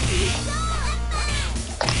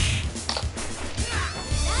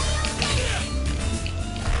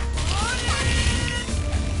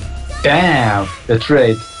 Damn, that's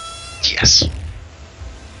right. Yes.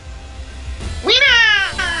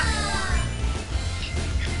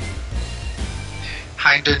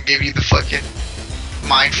 Hein didn't give you the fucking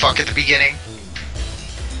mind fuck at the beginning.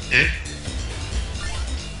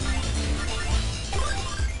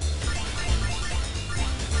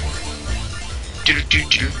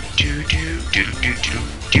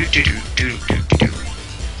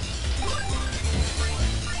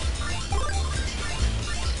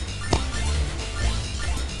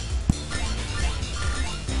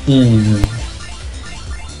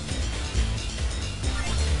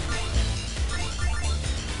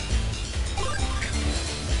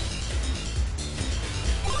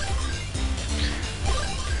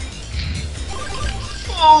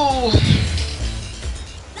 go!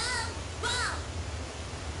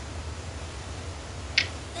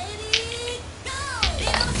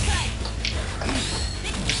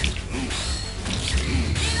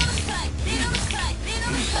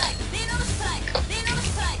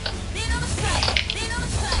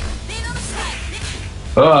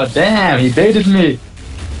 Oh damn, he baited me.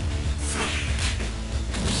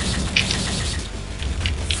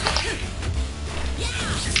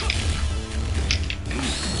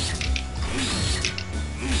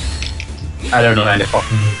 I don't know any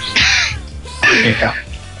fucking moves. Yeah.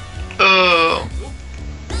 Oh.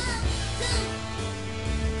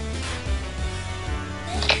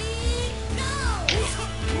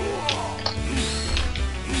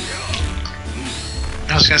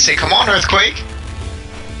 I was gonna say, come on, Earthquake!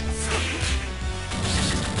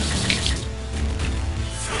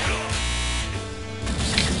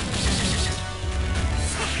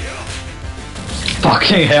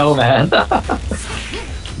 Fucking hell, man.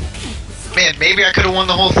 Man, maybe I could have won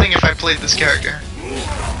the whole thing if I played this character.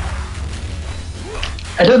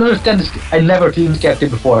 I don't understand this. I never seen this character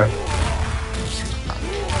before.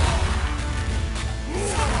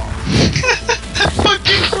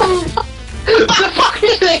 Fucking move! The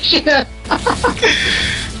fucking section!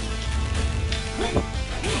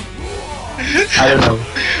 I don't know.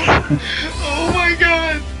 Oh my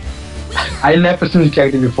god! I never seen this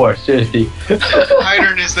character before, seriously.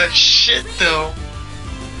 Iron is that shit though.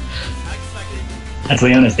 That's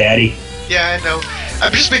Leona's daddy. Yeah, I know.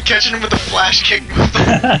 I've just been catching him with the flash kick. With the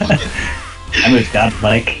fucking... I'm with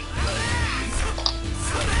godlike.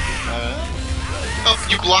 Oh,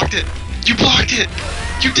 you blocked it! You blocked it!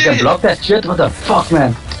 You You did can it! block that shit? What the fuck,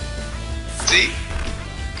 man? See?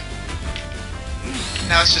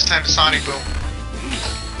 Now it's just time to Sonic Boom.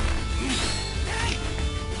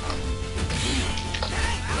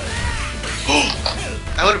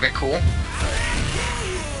 That would have been cool.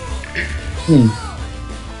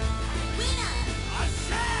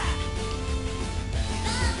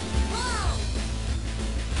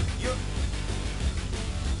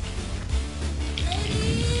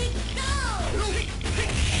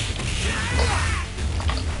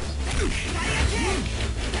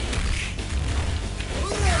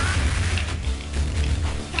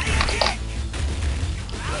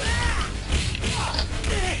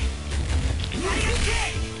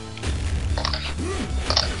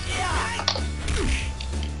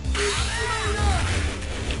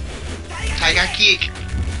 Tiger kick.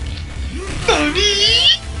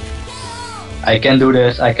 I can do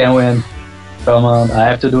this, I can win. Come on, I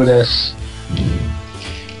have to do this.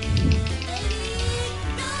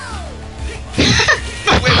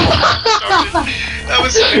 That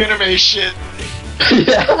was some anime shit.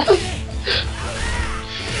 Yeah.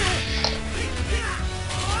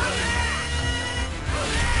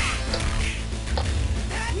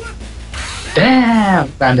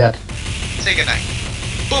 Damn! I'm dead. Say goodnight.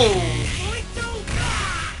 Boom!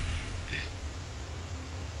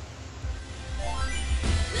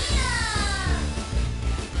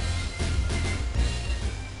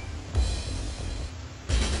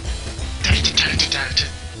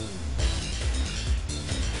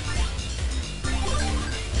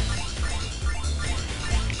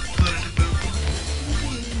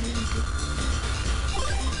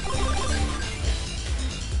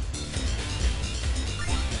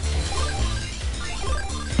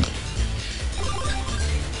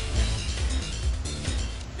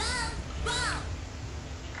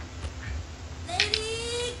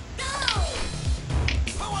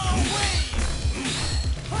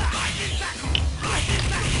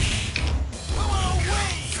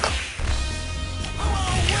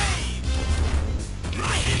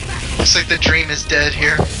 Looks like the dream is dead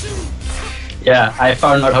here. Yeah, I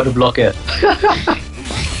found out how to block it.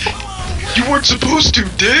 You weren't supposed to,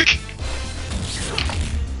 dick!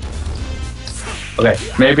 Okay,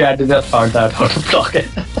 maybe I did not find out how to block it.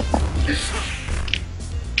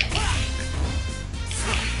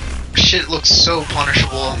 Shit looks so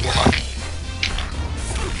punishable on block.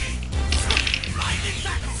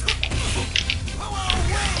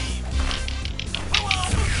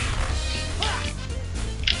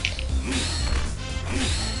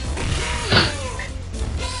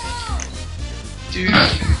 Do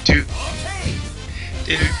do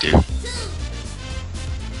do do.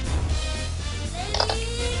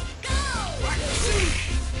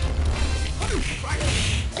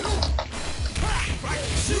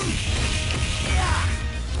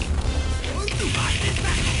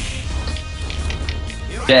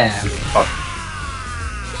 Damn. Fuck.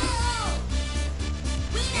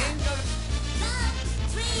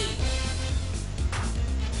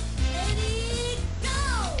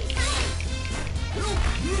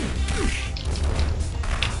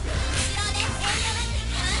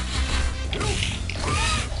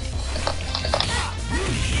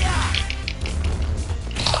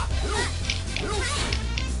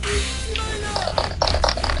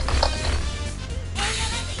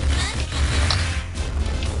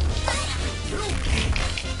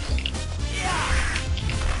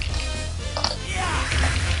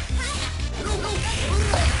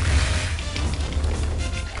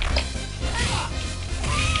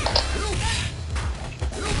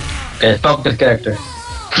 Okay, fuck the character.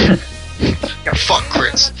 Yeah, fuck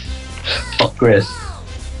Chris. Fuck Chris.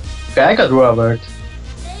 Okay, I got Robert.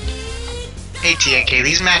 Hey TNK,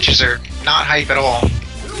 these matches are not hype at all.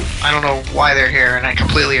 I don't know why they're here, and I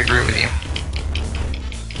completely agree with you.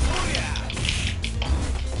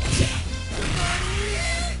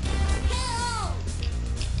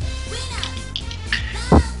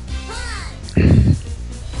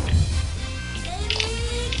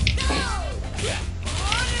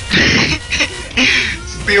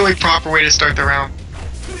 It's the only proper way to start the round.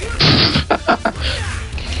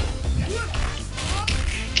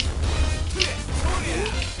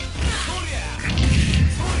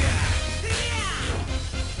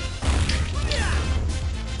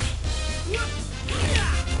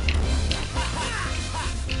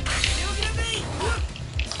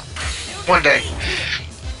 One day.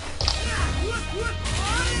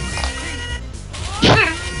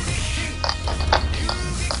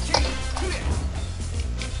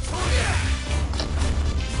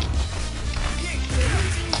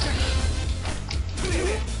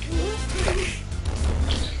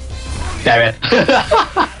 Damn it.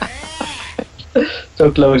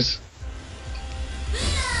 So close.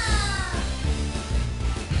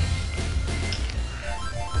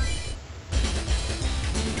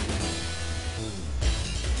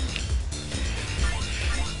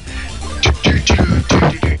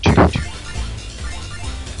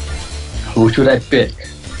 Who should I pick?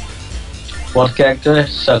 What character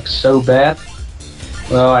sucks so bad?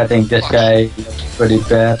 Well, I think this guy looks pretty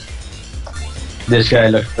bad. This guy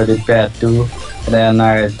looks pretty bad too. And then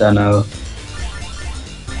I don't know.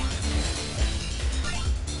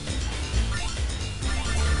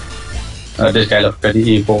 Oh, this guy looks pretty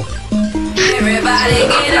evil. Everybody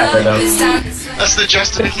get I up, don't know. it's time to That's the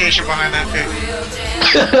justification behind that pick.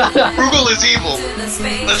 Google is evil. Let's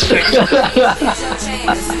pick it.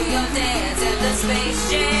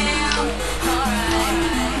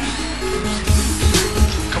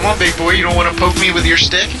 Come on, big boy, you don't want to poke me with your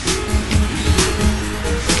stick?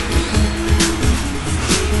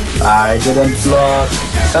 I didn't block.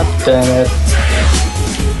 God damn it.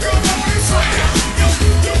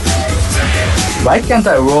 Why can't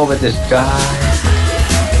I roll with this guy?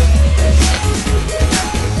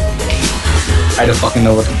 I don't fucking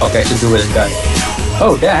know what the fuck I should do with this guy.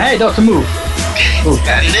 Oh, damn, hey, that's a move. Ooh.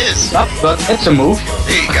 That it is. Up, but it's a move.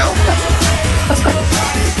 There you go.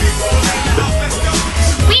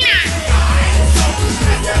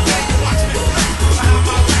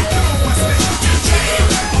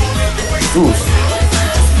 Ooh.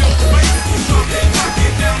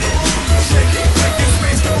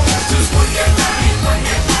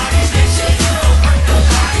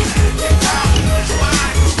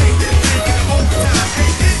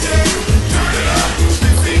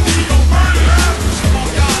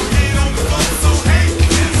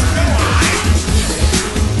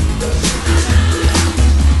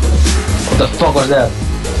 What the fuck was that?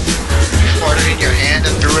 You farted in your hand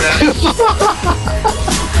and threw it at him.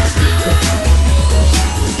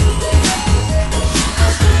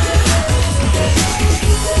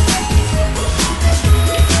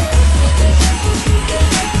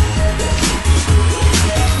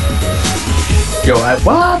 Yo,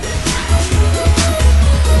 what?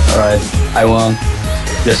 Alright, I won.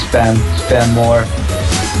 Just spam more.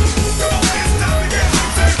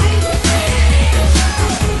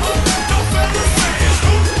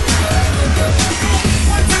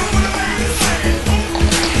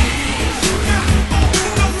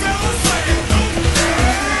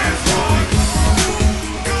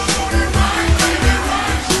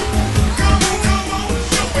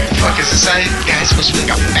 Fuck is this guy supposed to be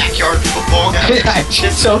like a backyard football guy? I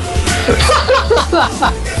shit so.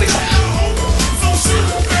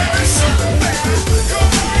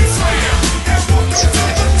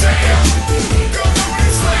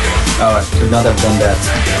 Oh, I should not have done that.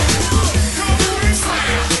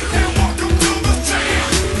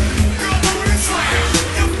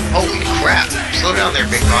 Holy crap. Slow down there,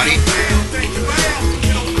 big body.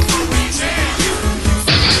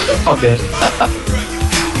 Okay.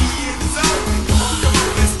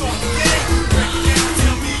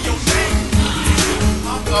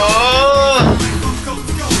 Oh!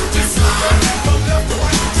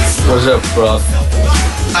 What's up, bro?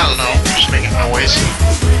 I don't know. Just making noise.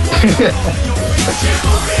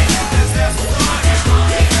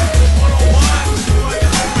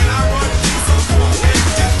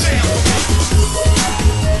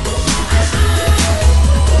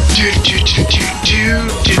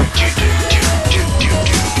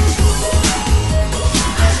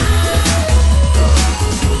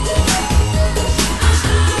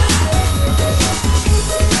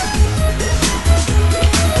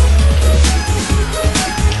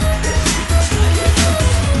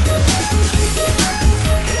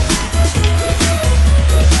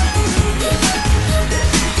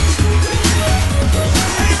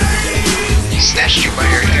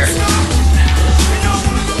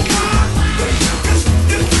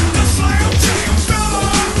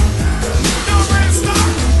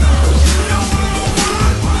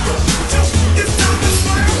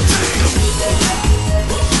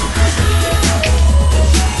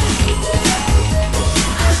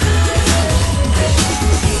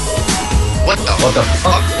 What the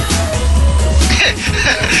fuck?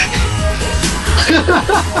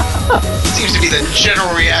 Seems to be the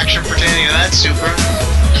general reaction pertaining to that super.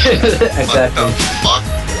 Exactly. What the fuck?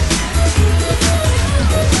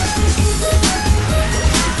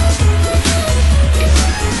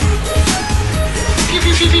 Pew,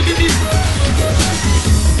 pew, pew, pew, pew, pew.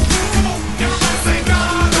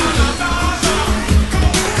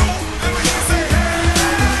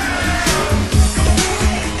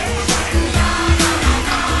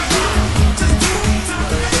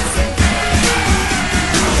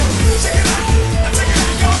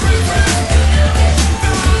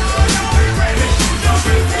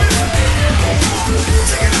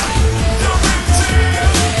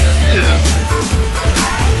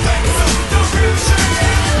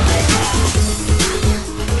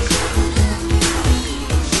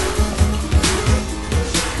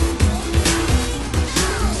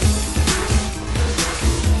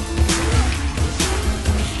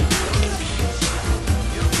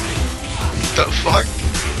 The fuck?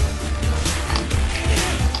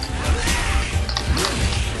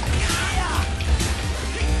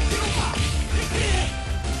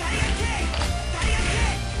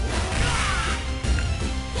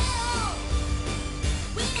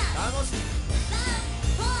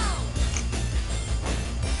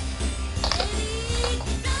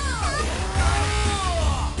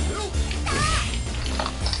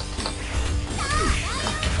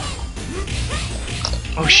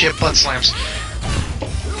 Oh shit, butt slams.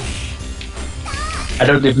 I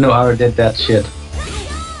don't even know how I did that shit.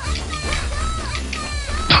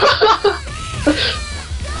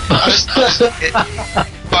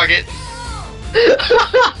 Fuck it.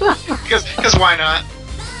 Cause why not?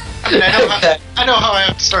 I mean, I know how I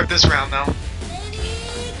have to start this round though.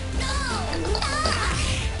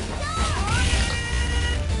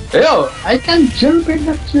 Yo, I can jump in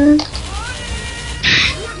that shit.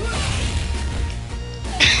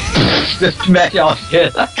 Just smash all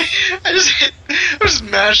shit. I was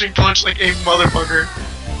mashing punch like a motherfucker.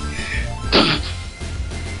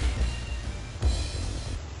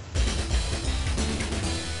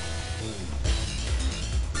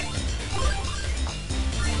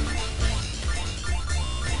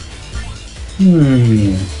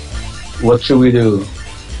 What should we do?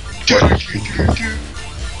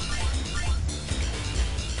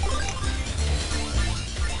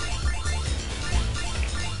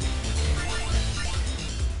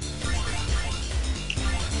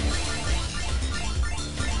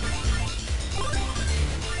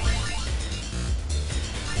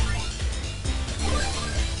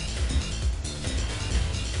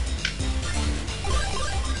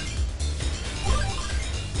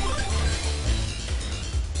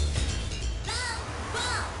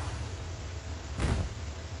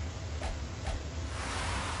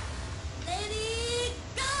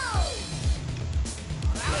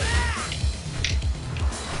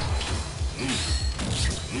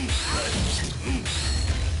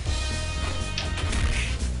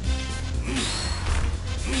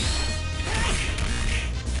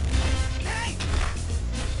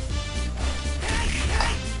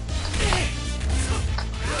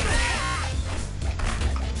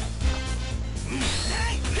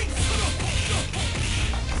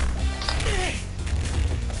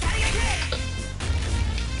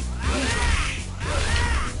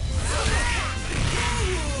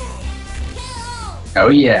 Oh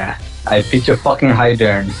yeah, I beat your fucking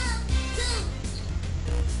Hydern.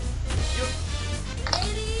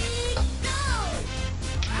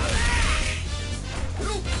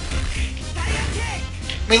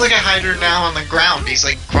 I mean, look at Hyder now on the ground. He's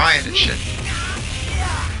like crying and shit.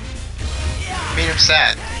 Made him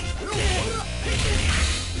sad.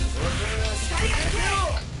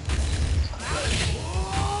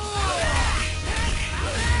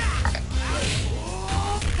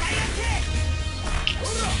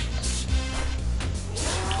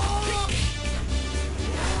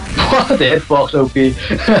 What the hitbox OP?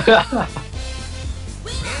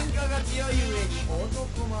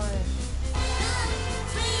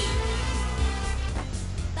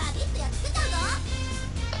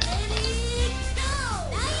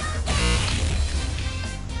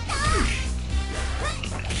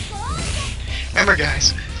 Remember,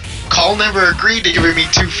 guys, Call never agreed to giving me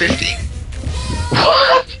 250.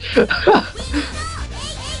 What?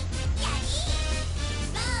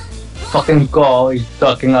 Fucking Call is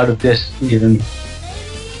ducking out of this even.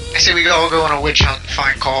 I say we all go on a witch hunt and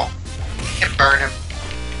find Call and burn him.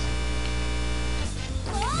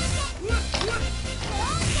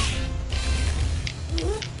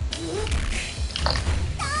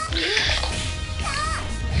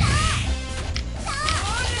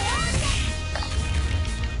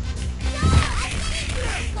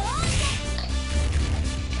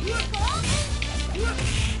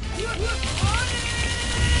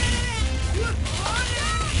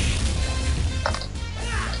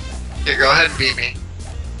 Here, go ahead and beat me.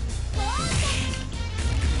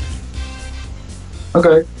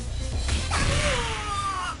 Okay.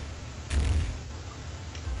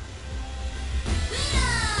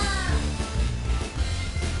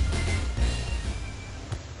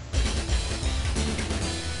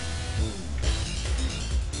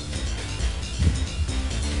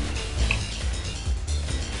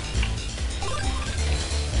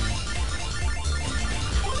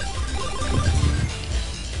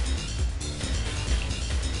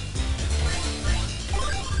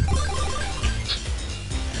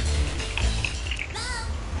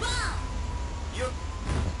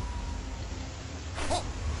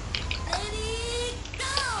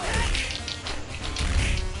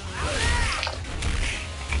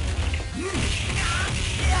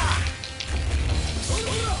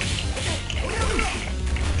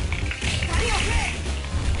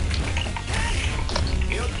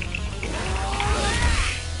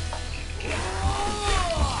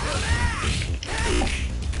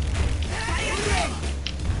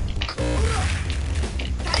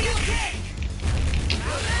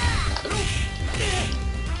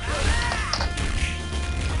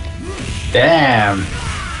 Damn.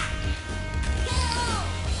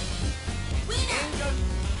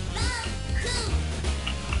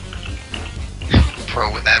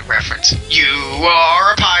 Pro with that reference. You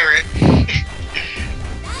are a pirate.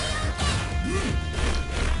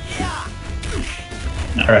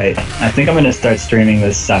 Alright, I think I'm gonna start streaming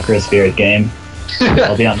this Sakura Spirit game.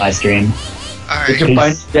 I'll be on my stream. Did Alright. you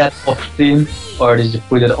find that off Steam or did you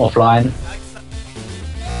put it offline?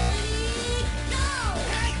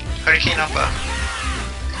 Hurricane Upper.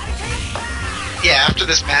 Yeah, after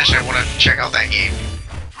this match, I want to check out that game.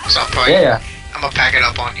 So I'll probably, Yeah. I'm gonna pack it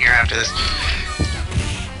up on here after this.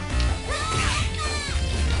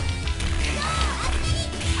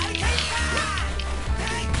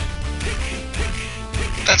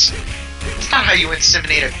 That's not how you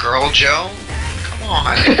inseminate a girl, Joe. Come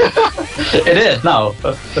on. It is now.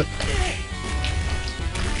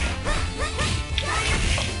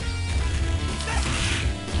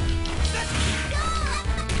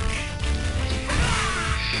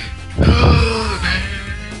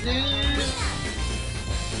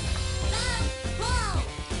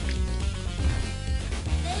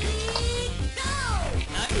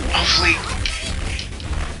 Hopefully,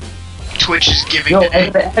 Twitch is giving Yo, the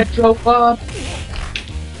and the intro part.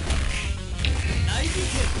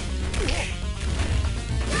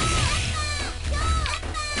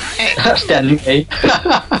 Standing A.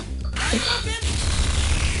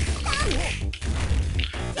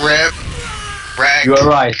 Rag. You are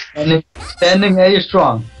right. Standing A is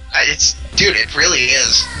strong. It's, dude, it really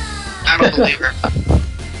is. I'm a believer.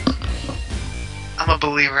 I'm a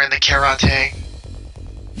believer in the karate.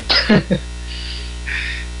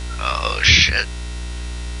 Oh shit.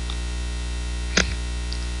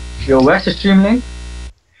 Yo, where's the stream link?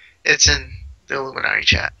 It's in the Illuminati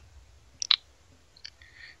chat.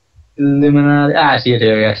 Illuminati. Ah, I see it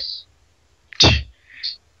here, yes.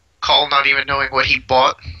 Cole not even knowing what he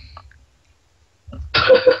bought.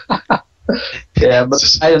 Yeah, but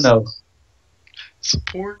I don't know. It's a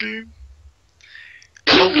poor game.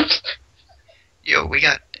 Oh. Yo, we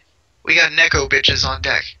got Neko bitches on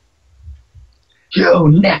deck. Yo,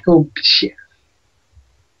 Neko shit.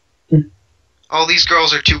 All these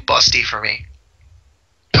girls are too busty for me.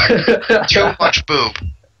 Too much boob.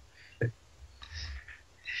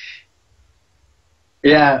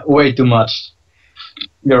 Yeah, way too much.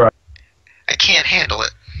 You're right. I can't handle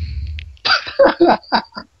it.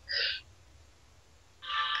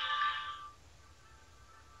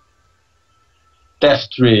 Death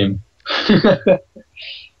stream.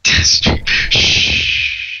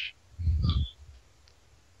 Shh.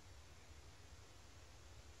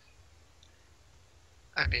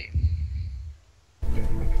 I mean,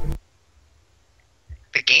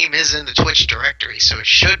 the game is in the Twitch directory, so it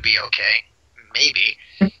should be okay. Maybe.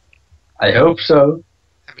 I hope so.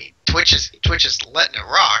 I mean, Twitch is letting it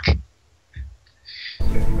rock.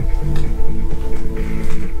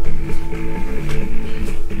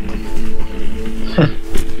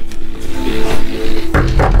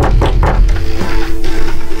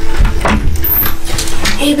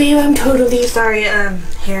 Hey babe, I'm totally sorry.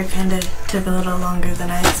 Hair kinda took a little longer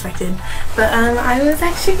than I expected. But I was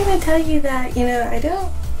actually gonna tell you that, I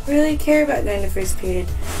don't really care about going to first period.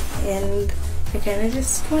 And I kinda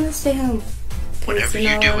just wanna stay home. Whatever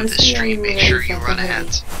you do with the stream, make sure you run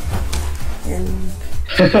ads. And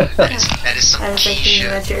That is some I was key thinking shit.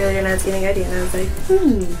 about you earlier and I was getting ready and I was like,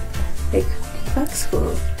 like, fuck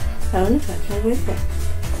school. I wanna fuck my boyfriend.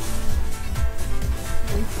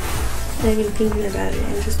 Not even thinking about it,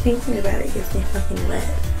 and just thinking about it gets me fucking wet.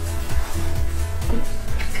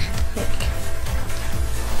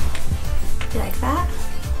 You like that?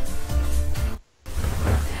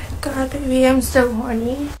 God, baby, I'm so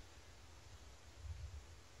horny.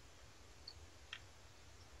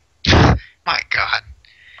 My God.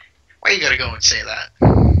 Why you gotta go and say that?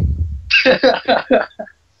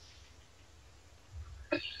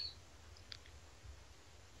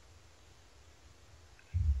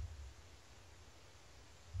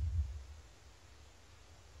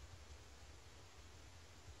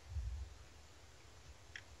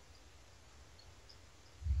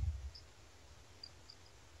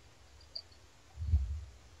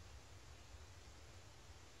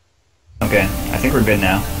 Okay, I think we're good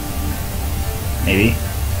now. Maybe.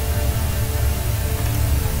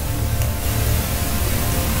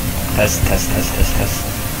 Test.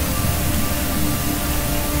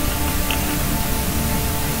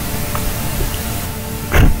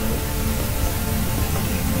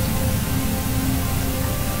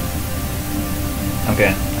 Okay,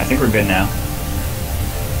 I think we're good now.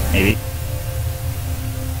 Maybe.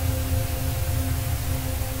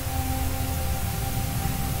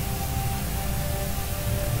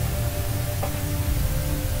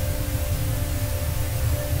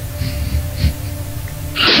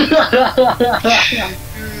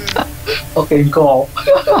 Okay, call.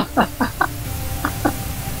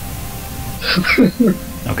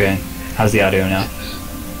 Okay, how's the audio now?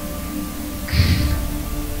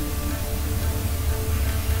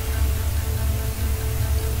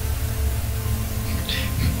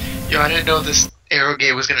 Yo, I didn't know this Arrow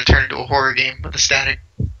game was gonna turn into a horror game with a static.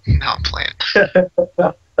 Now I'm playing.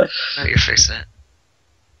 Now you're fixing it.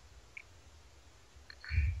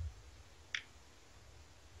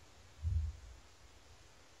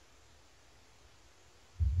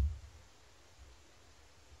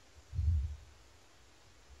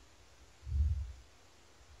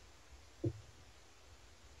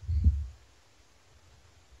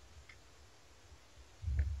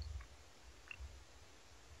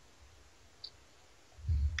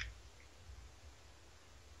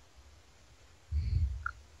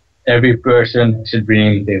 Every person has a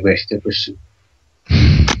dream they wish to pursue.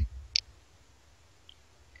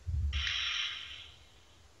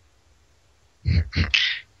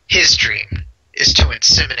 His dream is to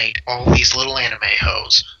inseminate all these little anime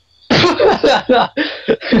hoes.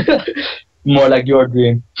 More like your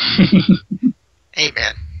dream. Hey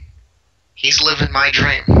man, he's living my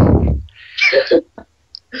dream.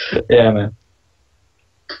 Yeah, man.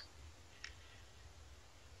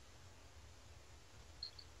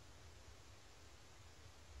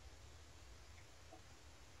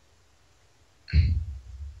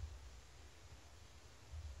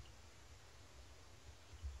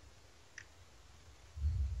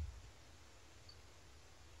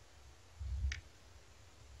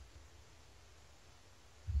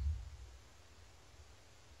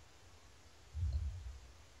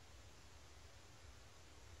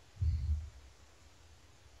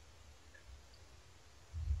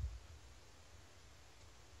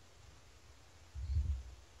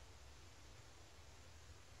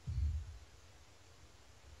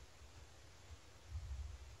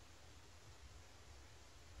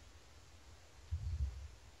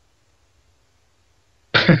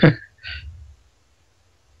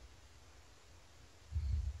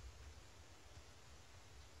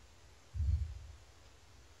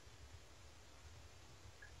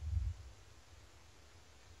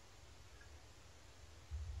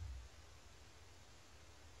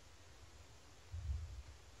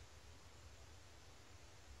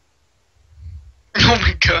 Oh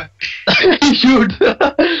my God. Shoot.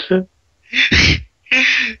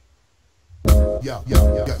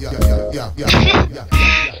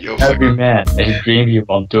 Yo, Every man has a dream he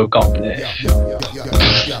wants to accomplish.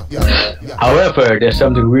 However, there's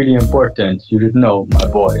something really important you should know, my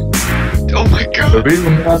boy. oh my The God. real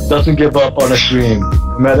man doesn't give up on his dream,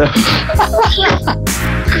 no matter.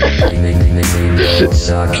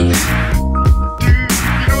 Saki. Dude,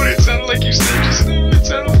 you know what it sounded like you said just now? It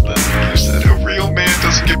sounded like you said a real man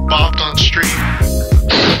doesn't get bopped on stream.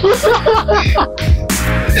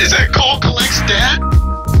 Is that Call Collect's dad?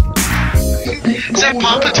 Is that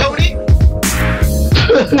Papa Tony?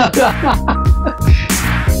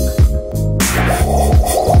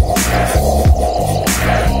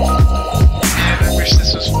 Man, I wish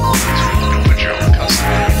this was one of those where you could put your own custom.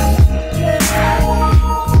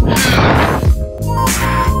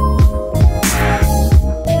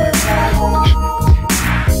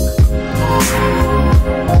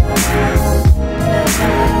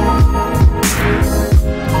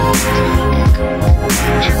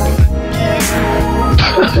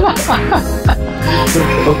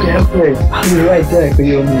 Okay, I'll be right there,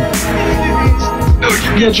 Koyomi. No,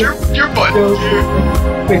 you get your butt here.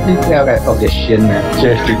 Quick detail right of the shin, man.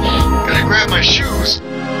 Seriously. Gotta grab my shoes.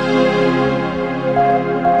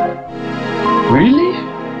 Really?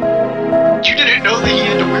 You didn't know that he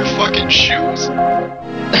had to wear fucking shoes?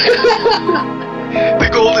 The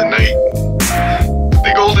Golden Knight.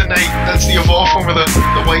 The Golden Knight. That's the evolved form of the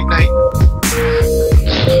White Knight.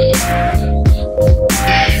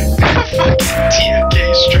 Fucking TNK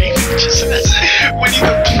stream just says Winnie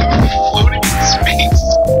the Pooh floating in space.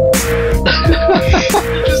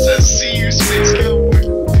 It just says see you space cowboy.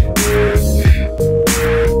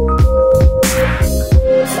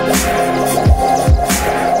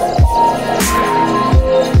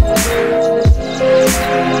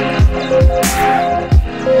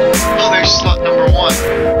 Oh, there's slot number 1.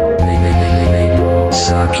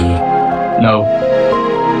 Saki. No.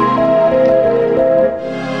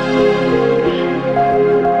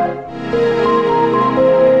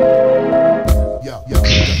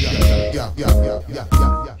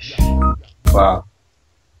 Wow.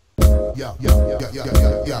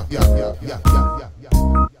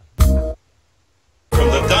 From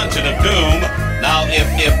the Dungeon of Doom. Now, if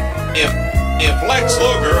Lex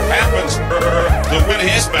Luger happens to win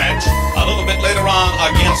his match a little bit later on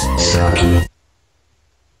against Saki.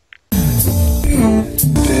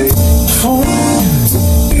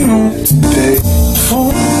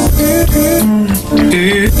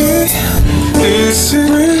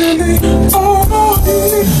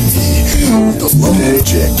 The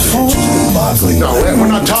lumberjack match has been boggling. No, we're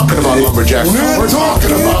not talking about lumberjack. We're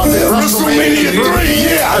talking about WrestleMania 3.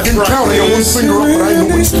 Yeah, I can count on one finger up, but I know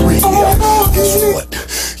it's 3. Yeah. Guess what?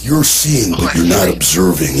 You're seeing, but you're not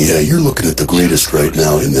observing. Yeah, you're looking at the greatest right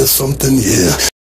now. Isn't that something? Yeah.